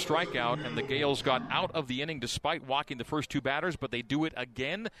out and a strikeout, and the Gales got out of the inning despite walking the first 2 batters, but they do it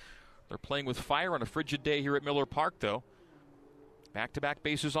again. They're playing with fire on a frigid day here at Miller Park, though. Back-to-back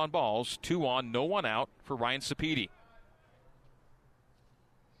bases on balls, 2 on, no 1 out for Ryan Sapedi.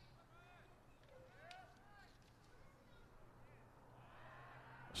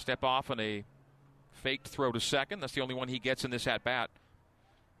 Step off on a faked throw to second. That's the only one he gets in this at-bat.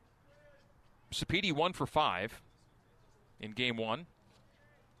 Sapedi 1 for 5 in game 1.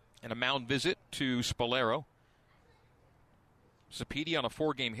 And a mound visit to Spolero. Sapedi on a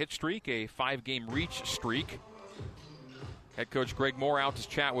 4-game hit streak, a 5-game reach streak. Head coach Greg Moore out to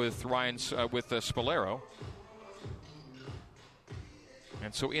chat with Spolero.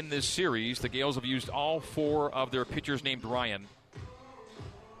 And so in this series, the Gales have used all 4 of their pitchers named Ryan.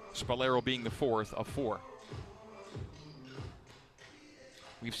 Spolero being the 4th of 4.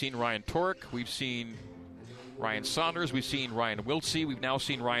 We've seen Ryan Torek, we've seen Ryan Saunders, we've seen Ryan Wiltsey, we've now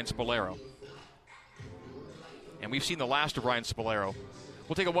seen Ryan Spolero. And we've seen the last of Ryan Spolero.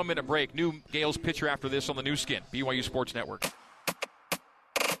 We'll take a 1-minute break. New Gales pitcher after this on the new skin, BYU Sports Network.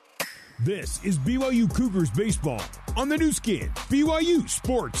 This is BYU Cougars baseball on the new skin, BYU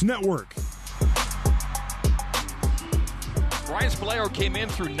Sports Network. Ryan Spolero came in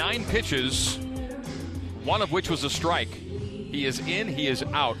through 9 pitches, one of which was a strike. He is in, he is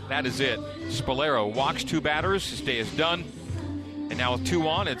out. That is it. Spolero walks 2 batters. His day is done. And now with 2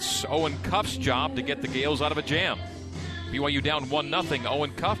 on, it's Owen Cuff's job to get the Gales out of a jam. BYU down 1-0.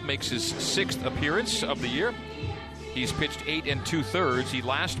 Owen Cuff makes his 6th appearance of the year. He's pitched 8 2/3. He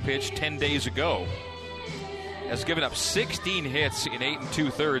last pitched 10 days ago. Has given up 16 hits in 8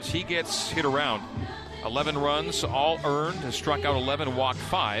 2/3. He gets hit around. 11 runs, all earned. Has struck out 11, walked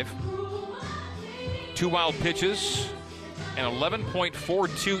 5. 2 wild pitches. An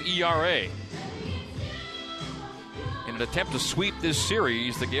 11.42 ERA. In an attempt to sweep this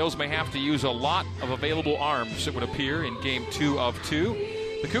series, the Gales may have to use a lot of available arms, it would appear, in game 2 of 2.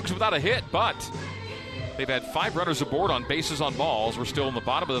 The Cougs without a hit, but they've had 5 runners aboard on bases on balls. We're still in the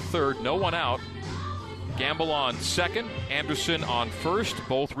bottom of the 3rd, no 1 out. Gamble on 2nd, Anderson on 1st,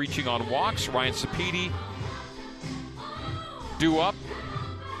 both reaching on walks. Ryan Sapedi due up.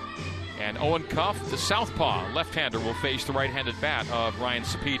 And Owen Cuff, the southpaw left-hander, will face the right-handed bat of Ryan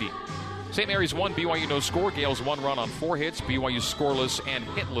Sapedi. St. Mary's 1, BYU no score. Gales 1 run on 4 hits. BYU scoreless and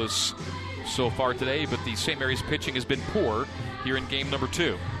hitless so far today, but the St. Mary's pitching has been poor here in game number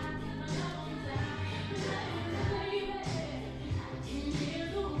 2.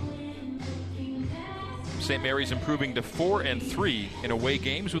 St. Mary's improving to 4-3 in away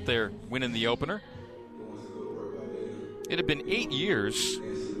games with their win in the opener. It had been 8 years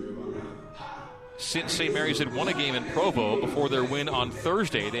since St. Mary's had won a game in Provo before their win on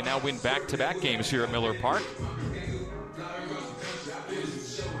Thursday. They now win back-to-back games here at Miller Park.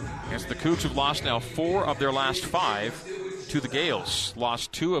 As the Cougs have lost now 4 of their last 5 to the Gales.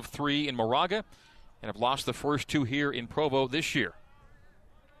 Lost 2 of 3 in Moraga and have lost the first 2 here in Provo this year.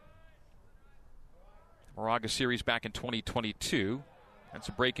 Moraga series back in 2022. That's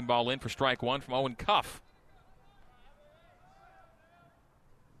a breaking ball in for strike 1 from Owen Cuff.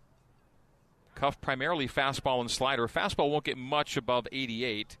 Cuff primarily fastball and slider. Fastball won't get much above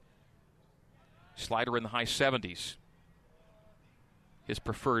 88. Slider in the high 70s. His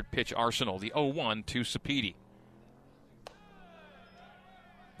preferred pitch arsenal, the 0-1 to Sapedi.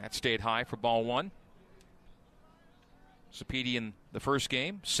 That stayed high for ball one. Sapedi in the first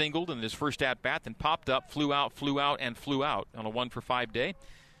game singled in his first at-bat, then popped up, flew out, and flew out on a 1-for-5 day.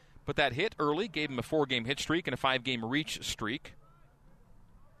 But that hit early gave him a 4-game hit streak and a 5-game reach streak.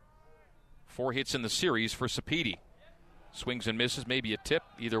 4 hits in the series for Sapedi. Swings and misses, maybe a tip.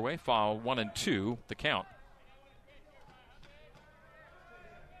 Either way, foul 1-2, the count.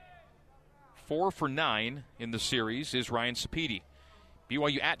 4 for 9 in the series is Ryan Sapedi.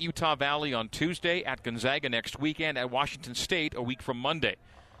 BYU at Utah Valley on Tuesday, at Gonzaga next weekend, at Washington State a week from Monday.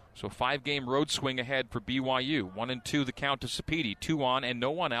 So 5-game road swing ahead for BYU. 1-2 the count to Sapedi. 2 on and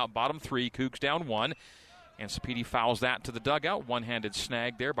no one out. Bottom 3, Cougs down 1. And Sapedi fouls that to the dugout. One-handed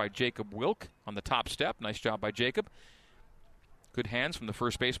snag there by Jacob Wilk on the top step. Nice job by Jacob. Good hands from the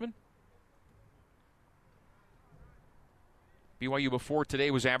first baseman. BYU before today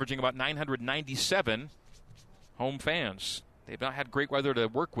was averaging about 997 home fans. They've not had great weather to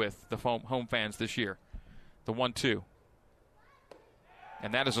work with, the home fans this year. The 1-2.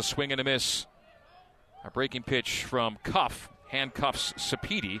 And that is a swing and a miss. A breaking pitch from Cuff. Handcuffs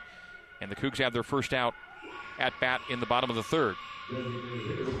Sapedi. And the Cougs have their first out at bat in the bottom of the third.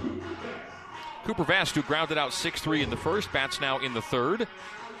 Cooper Vest, who grounded out 6-3 in the first, bats now in the third.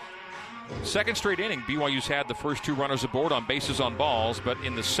 Second straight inning, BYU's had the first 2 runners aboard on bases on balls, but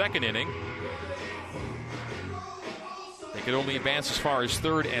in the second inning, they could only advance as far as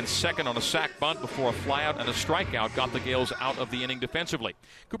third and second on a sac bunt before a flyout and a strikeout got the Gales out of the inning defensively.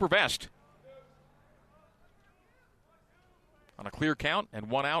 Cooper Vest on a clear count and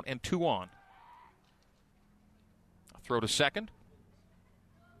 1 out and 2 on. A throw to second.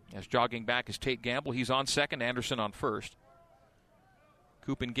 As jogging back is Tate Gamble. He's on second, Anderson on first.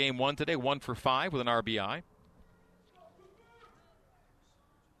 Coop in game 1 today, 1 for 5 with an RBI.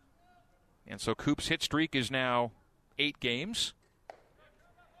 And so Coop's hit streak is now 8 games.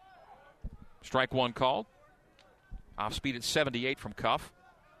 Strike 1 called. Off speed at 78 from Cuff.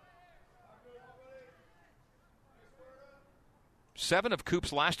 7 of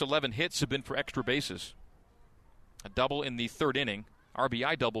Coop's last 11 hits have been for extra bases. A double in the third inning.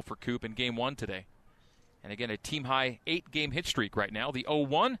 RBI double for Coop in game 1 today. And again, a team-high 8-game hit streak right now. The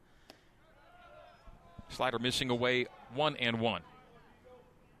 0-1. Slider missing away 1-1.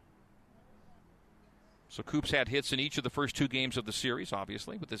 So Coop's had hits in each of the first 2 games of the series,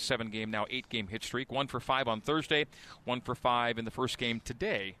 obviously, with this 7-game, now 8-game hit streak. 1 for 5 on Thursday, 1 for 5 in the first game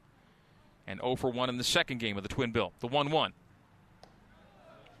today, and 0 for 1 in the second game of the Twin Bill. The 1-1.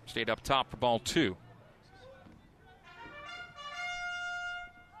 Stayed up top for ball 2.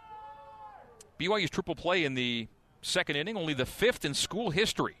 BYU's triple play in the second inning, only the 5th in school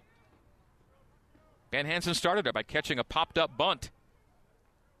history. Ben Hansen started it by catching a popped-up bunt.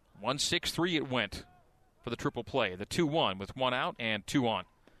 1-6-3 it went for the triple play. The 2-1 with 1 out and 2 on.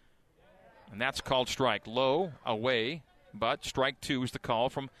 And that's called strike. Low, away, but strike 2 is the call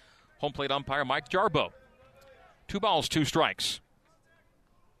from home plate umpire Mike Jarbo. 2 balls, 2 strikes.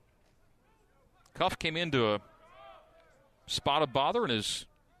 Cuff came into a spot of bother and is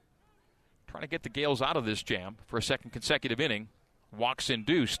trying to get the Gales out of this jam for a second consecutive inning. Walks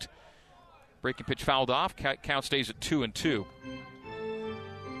induced. Breaking pitch fouled off. Count stays at 2-2.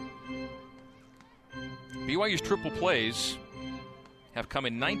 BYU's triple plays have come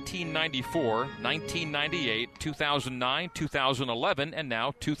in 1994, 1998, 2009, 2011, and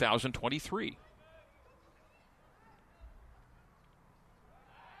now 2023.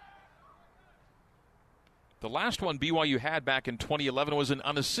 The last one BYU had back in 2011 was an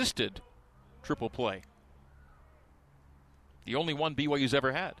unassisted triple play. The only one BYU's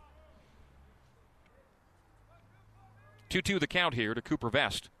ever had. 2-2 the count here to Cooper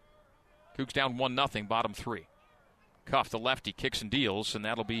Vest. Cougs down 1-0, bottom 3. Cuff, the lefty, kicks and deals, and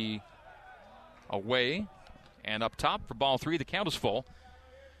that'll be away and up top for ball 3. The count is full.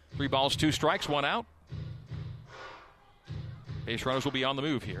 3 balls, 2 strikes, 1 out. Base runners will be on the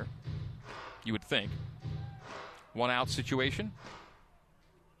move here, you would think. 1 out situation.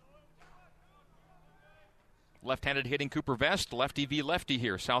 Left-handed hitting Cooper Vest. Lefty v. lefty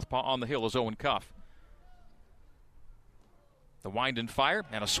here. Southpaw on the hill is Owen Cuff. The wind and fire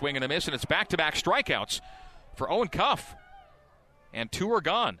and a swing and a miss, and it's back-to-back strikeouts for Owen Cuff. And 2 are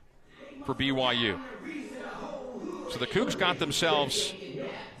gone for BYU. So the Cougs got themselves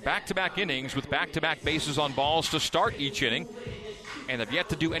back-to-back innings with back-to-back bases on balls to start each inning and have yet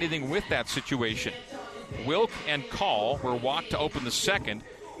to do anything with that situation. Wilk and Call were walked to open the second,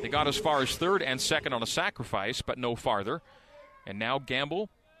 They got as far as third and second on a sacrifice, but no farther. And now Gamble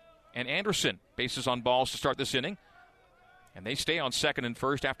and Anderson, bases on balls to start this inning. And they stay on second and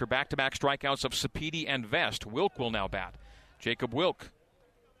first after back-to-back strikeouts of Sapedi and Vest. Wilk will now bat. Jacob Wilk,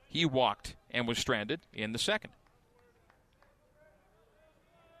 he walked and was stranded in the second.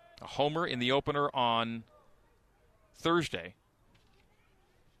 A homer in the opener on Thursday.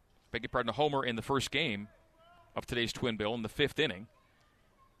 Beg your pardon, a homer in the first game of today's Twin Bill in the fifth inning,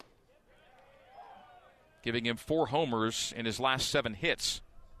 giving him 4 homers in his last 7 hits.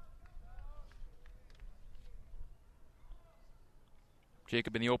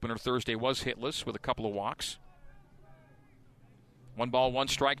 Jacob in the opener Thursday was hitless with a couple of walks. 1 ball, 1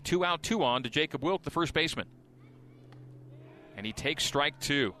 strike, 2 out, 2 on to Jacob Wilk, the first baseman. And he takes strike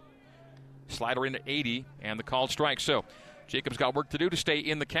 2. Slider in at 80 and the called strike. So Jacob's got work to do to stay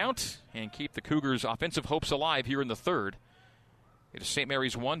in the count and keep the Cougars' offensive hopes alive here in the third. It is St.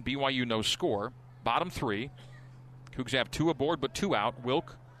 Mary's 1, BYU no score. Bottom 3. Cougs have 2 aboard but 2 out.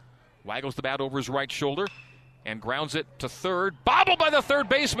 Wilk waggles the bat over his right shoulder and grounds it to third. Bobbled by the third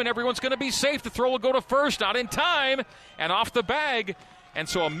baseman. Everyone's going to be safe. The throw will go to first. Not in time. And off the bag. And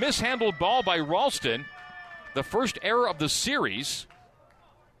so a mishandled ball by Ralston. The first error of the series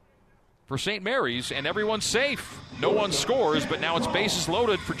for St. Mary's, and everyone's safe. No one scores, but now it's bases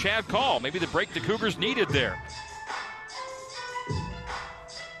loaded for Chad Call. Maybe the break the Cougars needed there.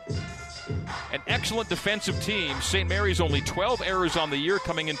 An excellent defensive team. St. Mary's only 12 errors on the year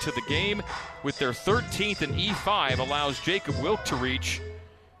coming into the game, with their 13th and E5 allows Jacob Wilk to reach.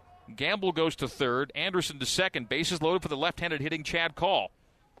 Gamble goes to third, Anderson to second. Bases loaded for the left-handed hitting Chad Call.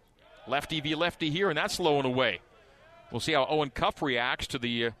 Lefty v. lefty here, and that's low and away. We'll see how Owen Cuff reacts to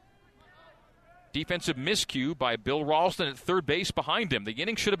the defensive miscue by Bill Ralston at third base behind him. The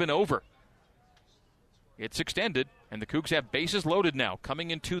inning should have been over. It's extended, and the Cougs have bases loaded now.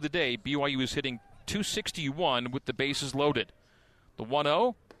 Coming into the day, BYU is hitting .261 with the bases loaded. The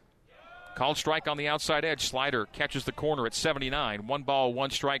 1-0, called strike on the outside edge. Slider catches the corner at 79. 1 ball,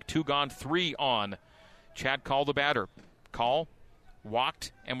 1 strike, 2 gone, 3 on. Chad Call the batter. Call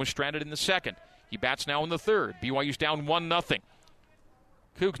walked and was stranded in the second. He bats now in the third. BYU's down 1-0.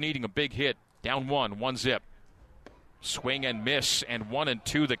 Cougs needing a big hit. Down 1 zip. Swing and miss, and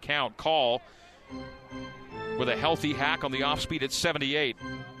 1-2 the count. Call with a healthy hack on the off speed at 78.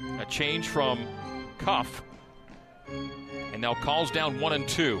 A change from Cuff. And now Call's down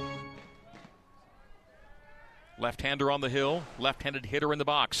 1-2. Left-hander on the hill. Left-handed hitter in the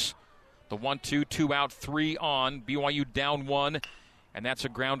box. The 1-2, 2 out, 3 on. BYU down 1. And that's a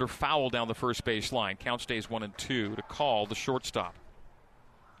grounder foul down the first base line. Count stays 1-2 to Call, the shortstop.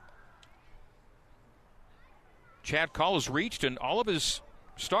 Chad Call has reached in all of his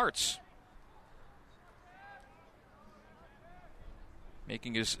starts,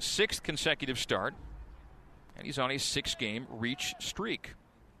 making his 6th consecutive start, and he's on a 6-game reach streak.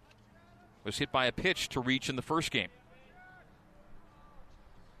 Was hit by a pitch to reach in the first game,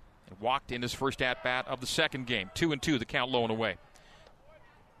 and walked in his first at-bat of the second game. 2-2, the count low and away.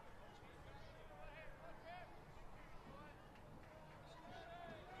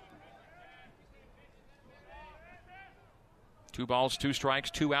 Two balls, 2 strikes,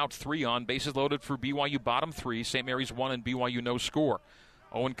 2 out, 3 on. Bases loaded for BYU bottom 3. St. Mary's 1 and BYU no score.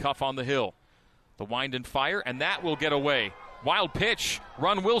 Owen Cuff on the hill. The wind and fire, and that will get away. Wild pitch.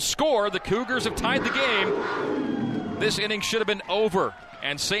 Run will score. The Cougars have tied the game. This inning should have been over.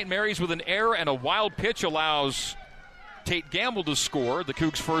 And St. Mary's with an error and a wild pitch allows Tate Gamble to score. The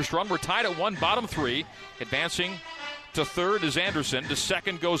Cougs' first run. We're tied at 1, bottom 3. Advancing to third is Anderson. To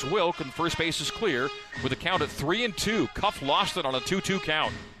second goes Wilk, and first base is clear with a count at 3-2. Cuff lost it on a 2-2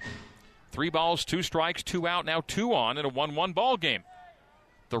 count. 3 balls, 2 strikes, 2 out, now 2 on in a 1-1 ball game.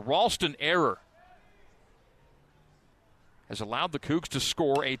 The Ralston error has allowed the Cougs to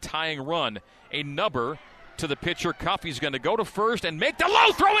score a tying run. A nubber to the pitcher Cuff. He's going to go to first and make the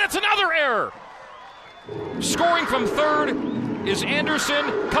low throw, and it's another error. Scoring from third is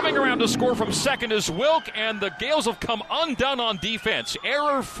Anderson. Coming around to score from second is Wilk, and the Gales have come undone on defense.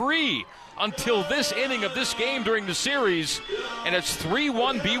 Error-free until this inning of this game during the series, and it's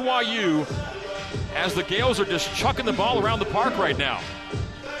 3-1 BYU as the Gales are just chucking the ball around the park right now.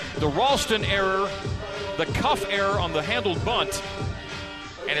 The Ralston error, the Cuff error on the handled bunt,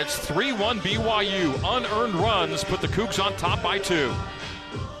 and it's 3-1 BYU. Unearned runs put the Cougs on top by 2.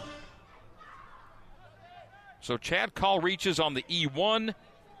 So Chad Call reaches on the E1,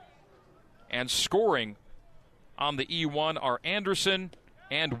 and scoring on the E1 are Anderson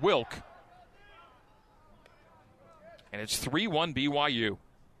and Wilk. And it's 3-1 BYU.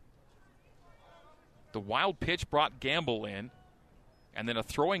 The wild pitch brought Gamble in. And then a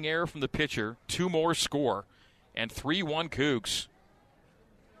throwing error from the pitcher. 2 more score. And 3-1 Cougs.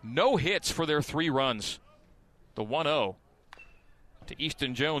 No hits for their 3 runs. The 1-0 to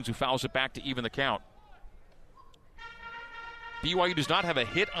Easton Jones, who fouls it back to even the count. BYU does not have a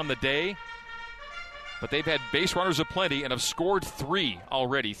hit on the day, but they've had base runners aplenty and have scored 3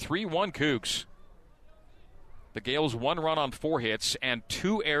 already. 3-1 Cougs. The Gales 1 run on 4 hits and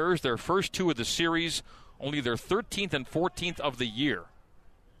 2 errors, their first 2 of the series, only their 13th and 14th of the year.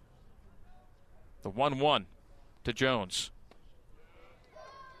 The 1-1 to Jones.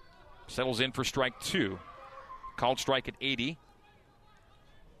 Settles in for strike 2. Called strike at 80.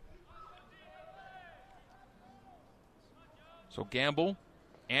 So Gamble,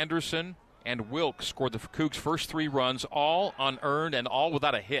 Anderson, and Wilk scored the Cougs' first 3 runs, all unearned and all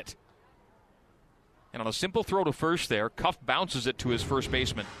without a hit. And on a simple throw to first there, Cuff bounces it to his first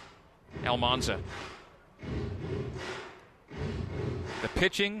baseman, Almanza. The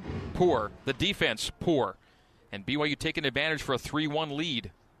pitching, poor. The defense, poor. And BYU taking advantage for a 3-1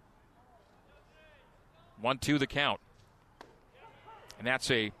 lead. 1-2 the count. And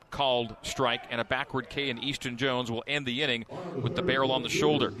that's a called strike, and a backward K, and Easton Jones will end the inning with the barrel on the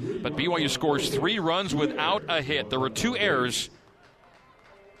shoulder. But BYU scores 3 runs without a hit. There were 2 errors,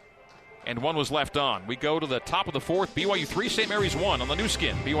 and 1 was left on. We go to the top of the 4th. BYU 3, St. Mary's 1 on the new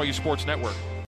skin, BYU Sports Network.